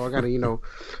anymore, so I gotta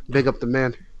big up the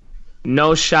man.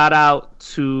 No shout out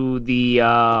to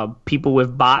the people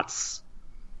with bots,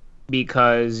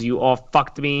 because you all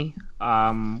fucked me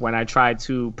when I tried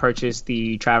to purchase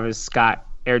the Travis Scott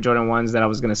Air Jordan 1s that I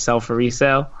was going to sell for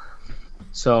resale.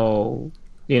 So,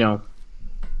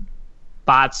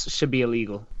 bots should be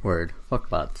illegal. Word. Fuck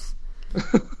bots.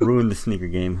 Ruined the sneaker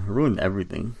game. Ruined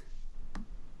everything.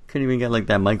 Couldn't even get like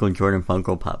that Michael Jordan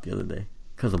Funko Pop the other day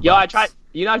because of Yo, bots. I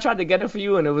tried to get it for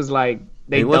you, and it was like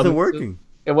It wasn't working.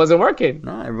 It wasn't working.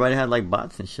 Nah, everybody had like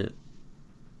bots and shit.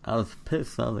 I was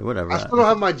pissed. I was like, whatever. I still don't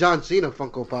have my John Cena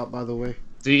Funko Pop, by the way.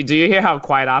 Do you hear how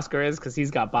quiet Oscar is? Because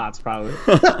he's got bots, probably.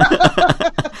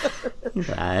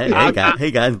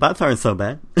 Hey guys, bots aren't so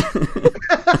bad.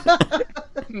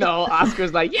 No,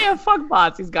 Oscar's like, yeah, fuck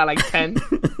bots. He's got like 10.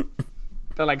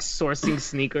 They're like sourcing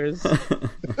sneakers.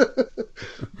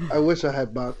 I wish I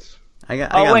had bots. I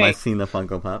got my wait. Cena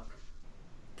Funko Pop.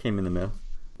 Came in the mail.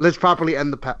 Let's properly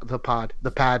end the podcast.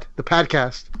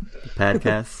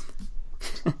 Podcast.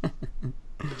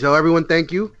 Joe, everyone,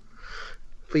 thank you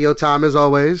for your time as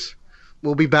always.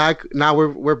 We'll be back now.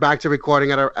 We're back to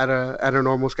recording at a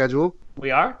normal schedule.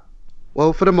 We are?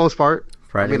 Well, for the most part.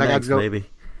 Friday I got nights, Joe. baby.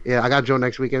 Yeah, I got Joe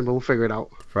next weekend, but we'll figure it out.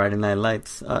 Friday Night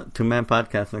Lights. 2-man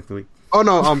podcast next week. Oh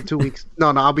no, 2 weeks. No,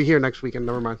 I'll be here next weekend.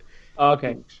 Never mind. Oh,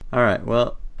 okay. All right.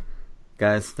 Well,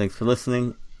 guys, thanks for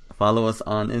listening. Follow us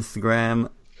on Instagram,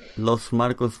 Los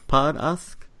Marcos Pod.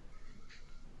 Ask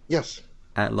Yes.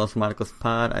 at Los Marcos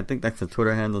Pod. I think that's the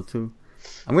Twitter handle too.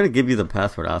 I'm gonna give you the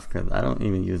password, Oscar. I don't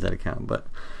even use that account, but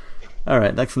all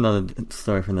right, that's another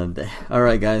story for another day. All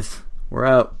right, guys, we're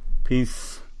out.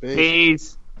 Peace.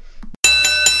 Peace.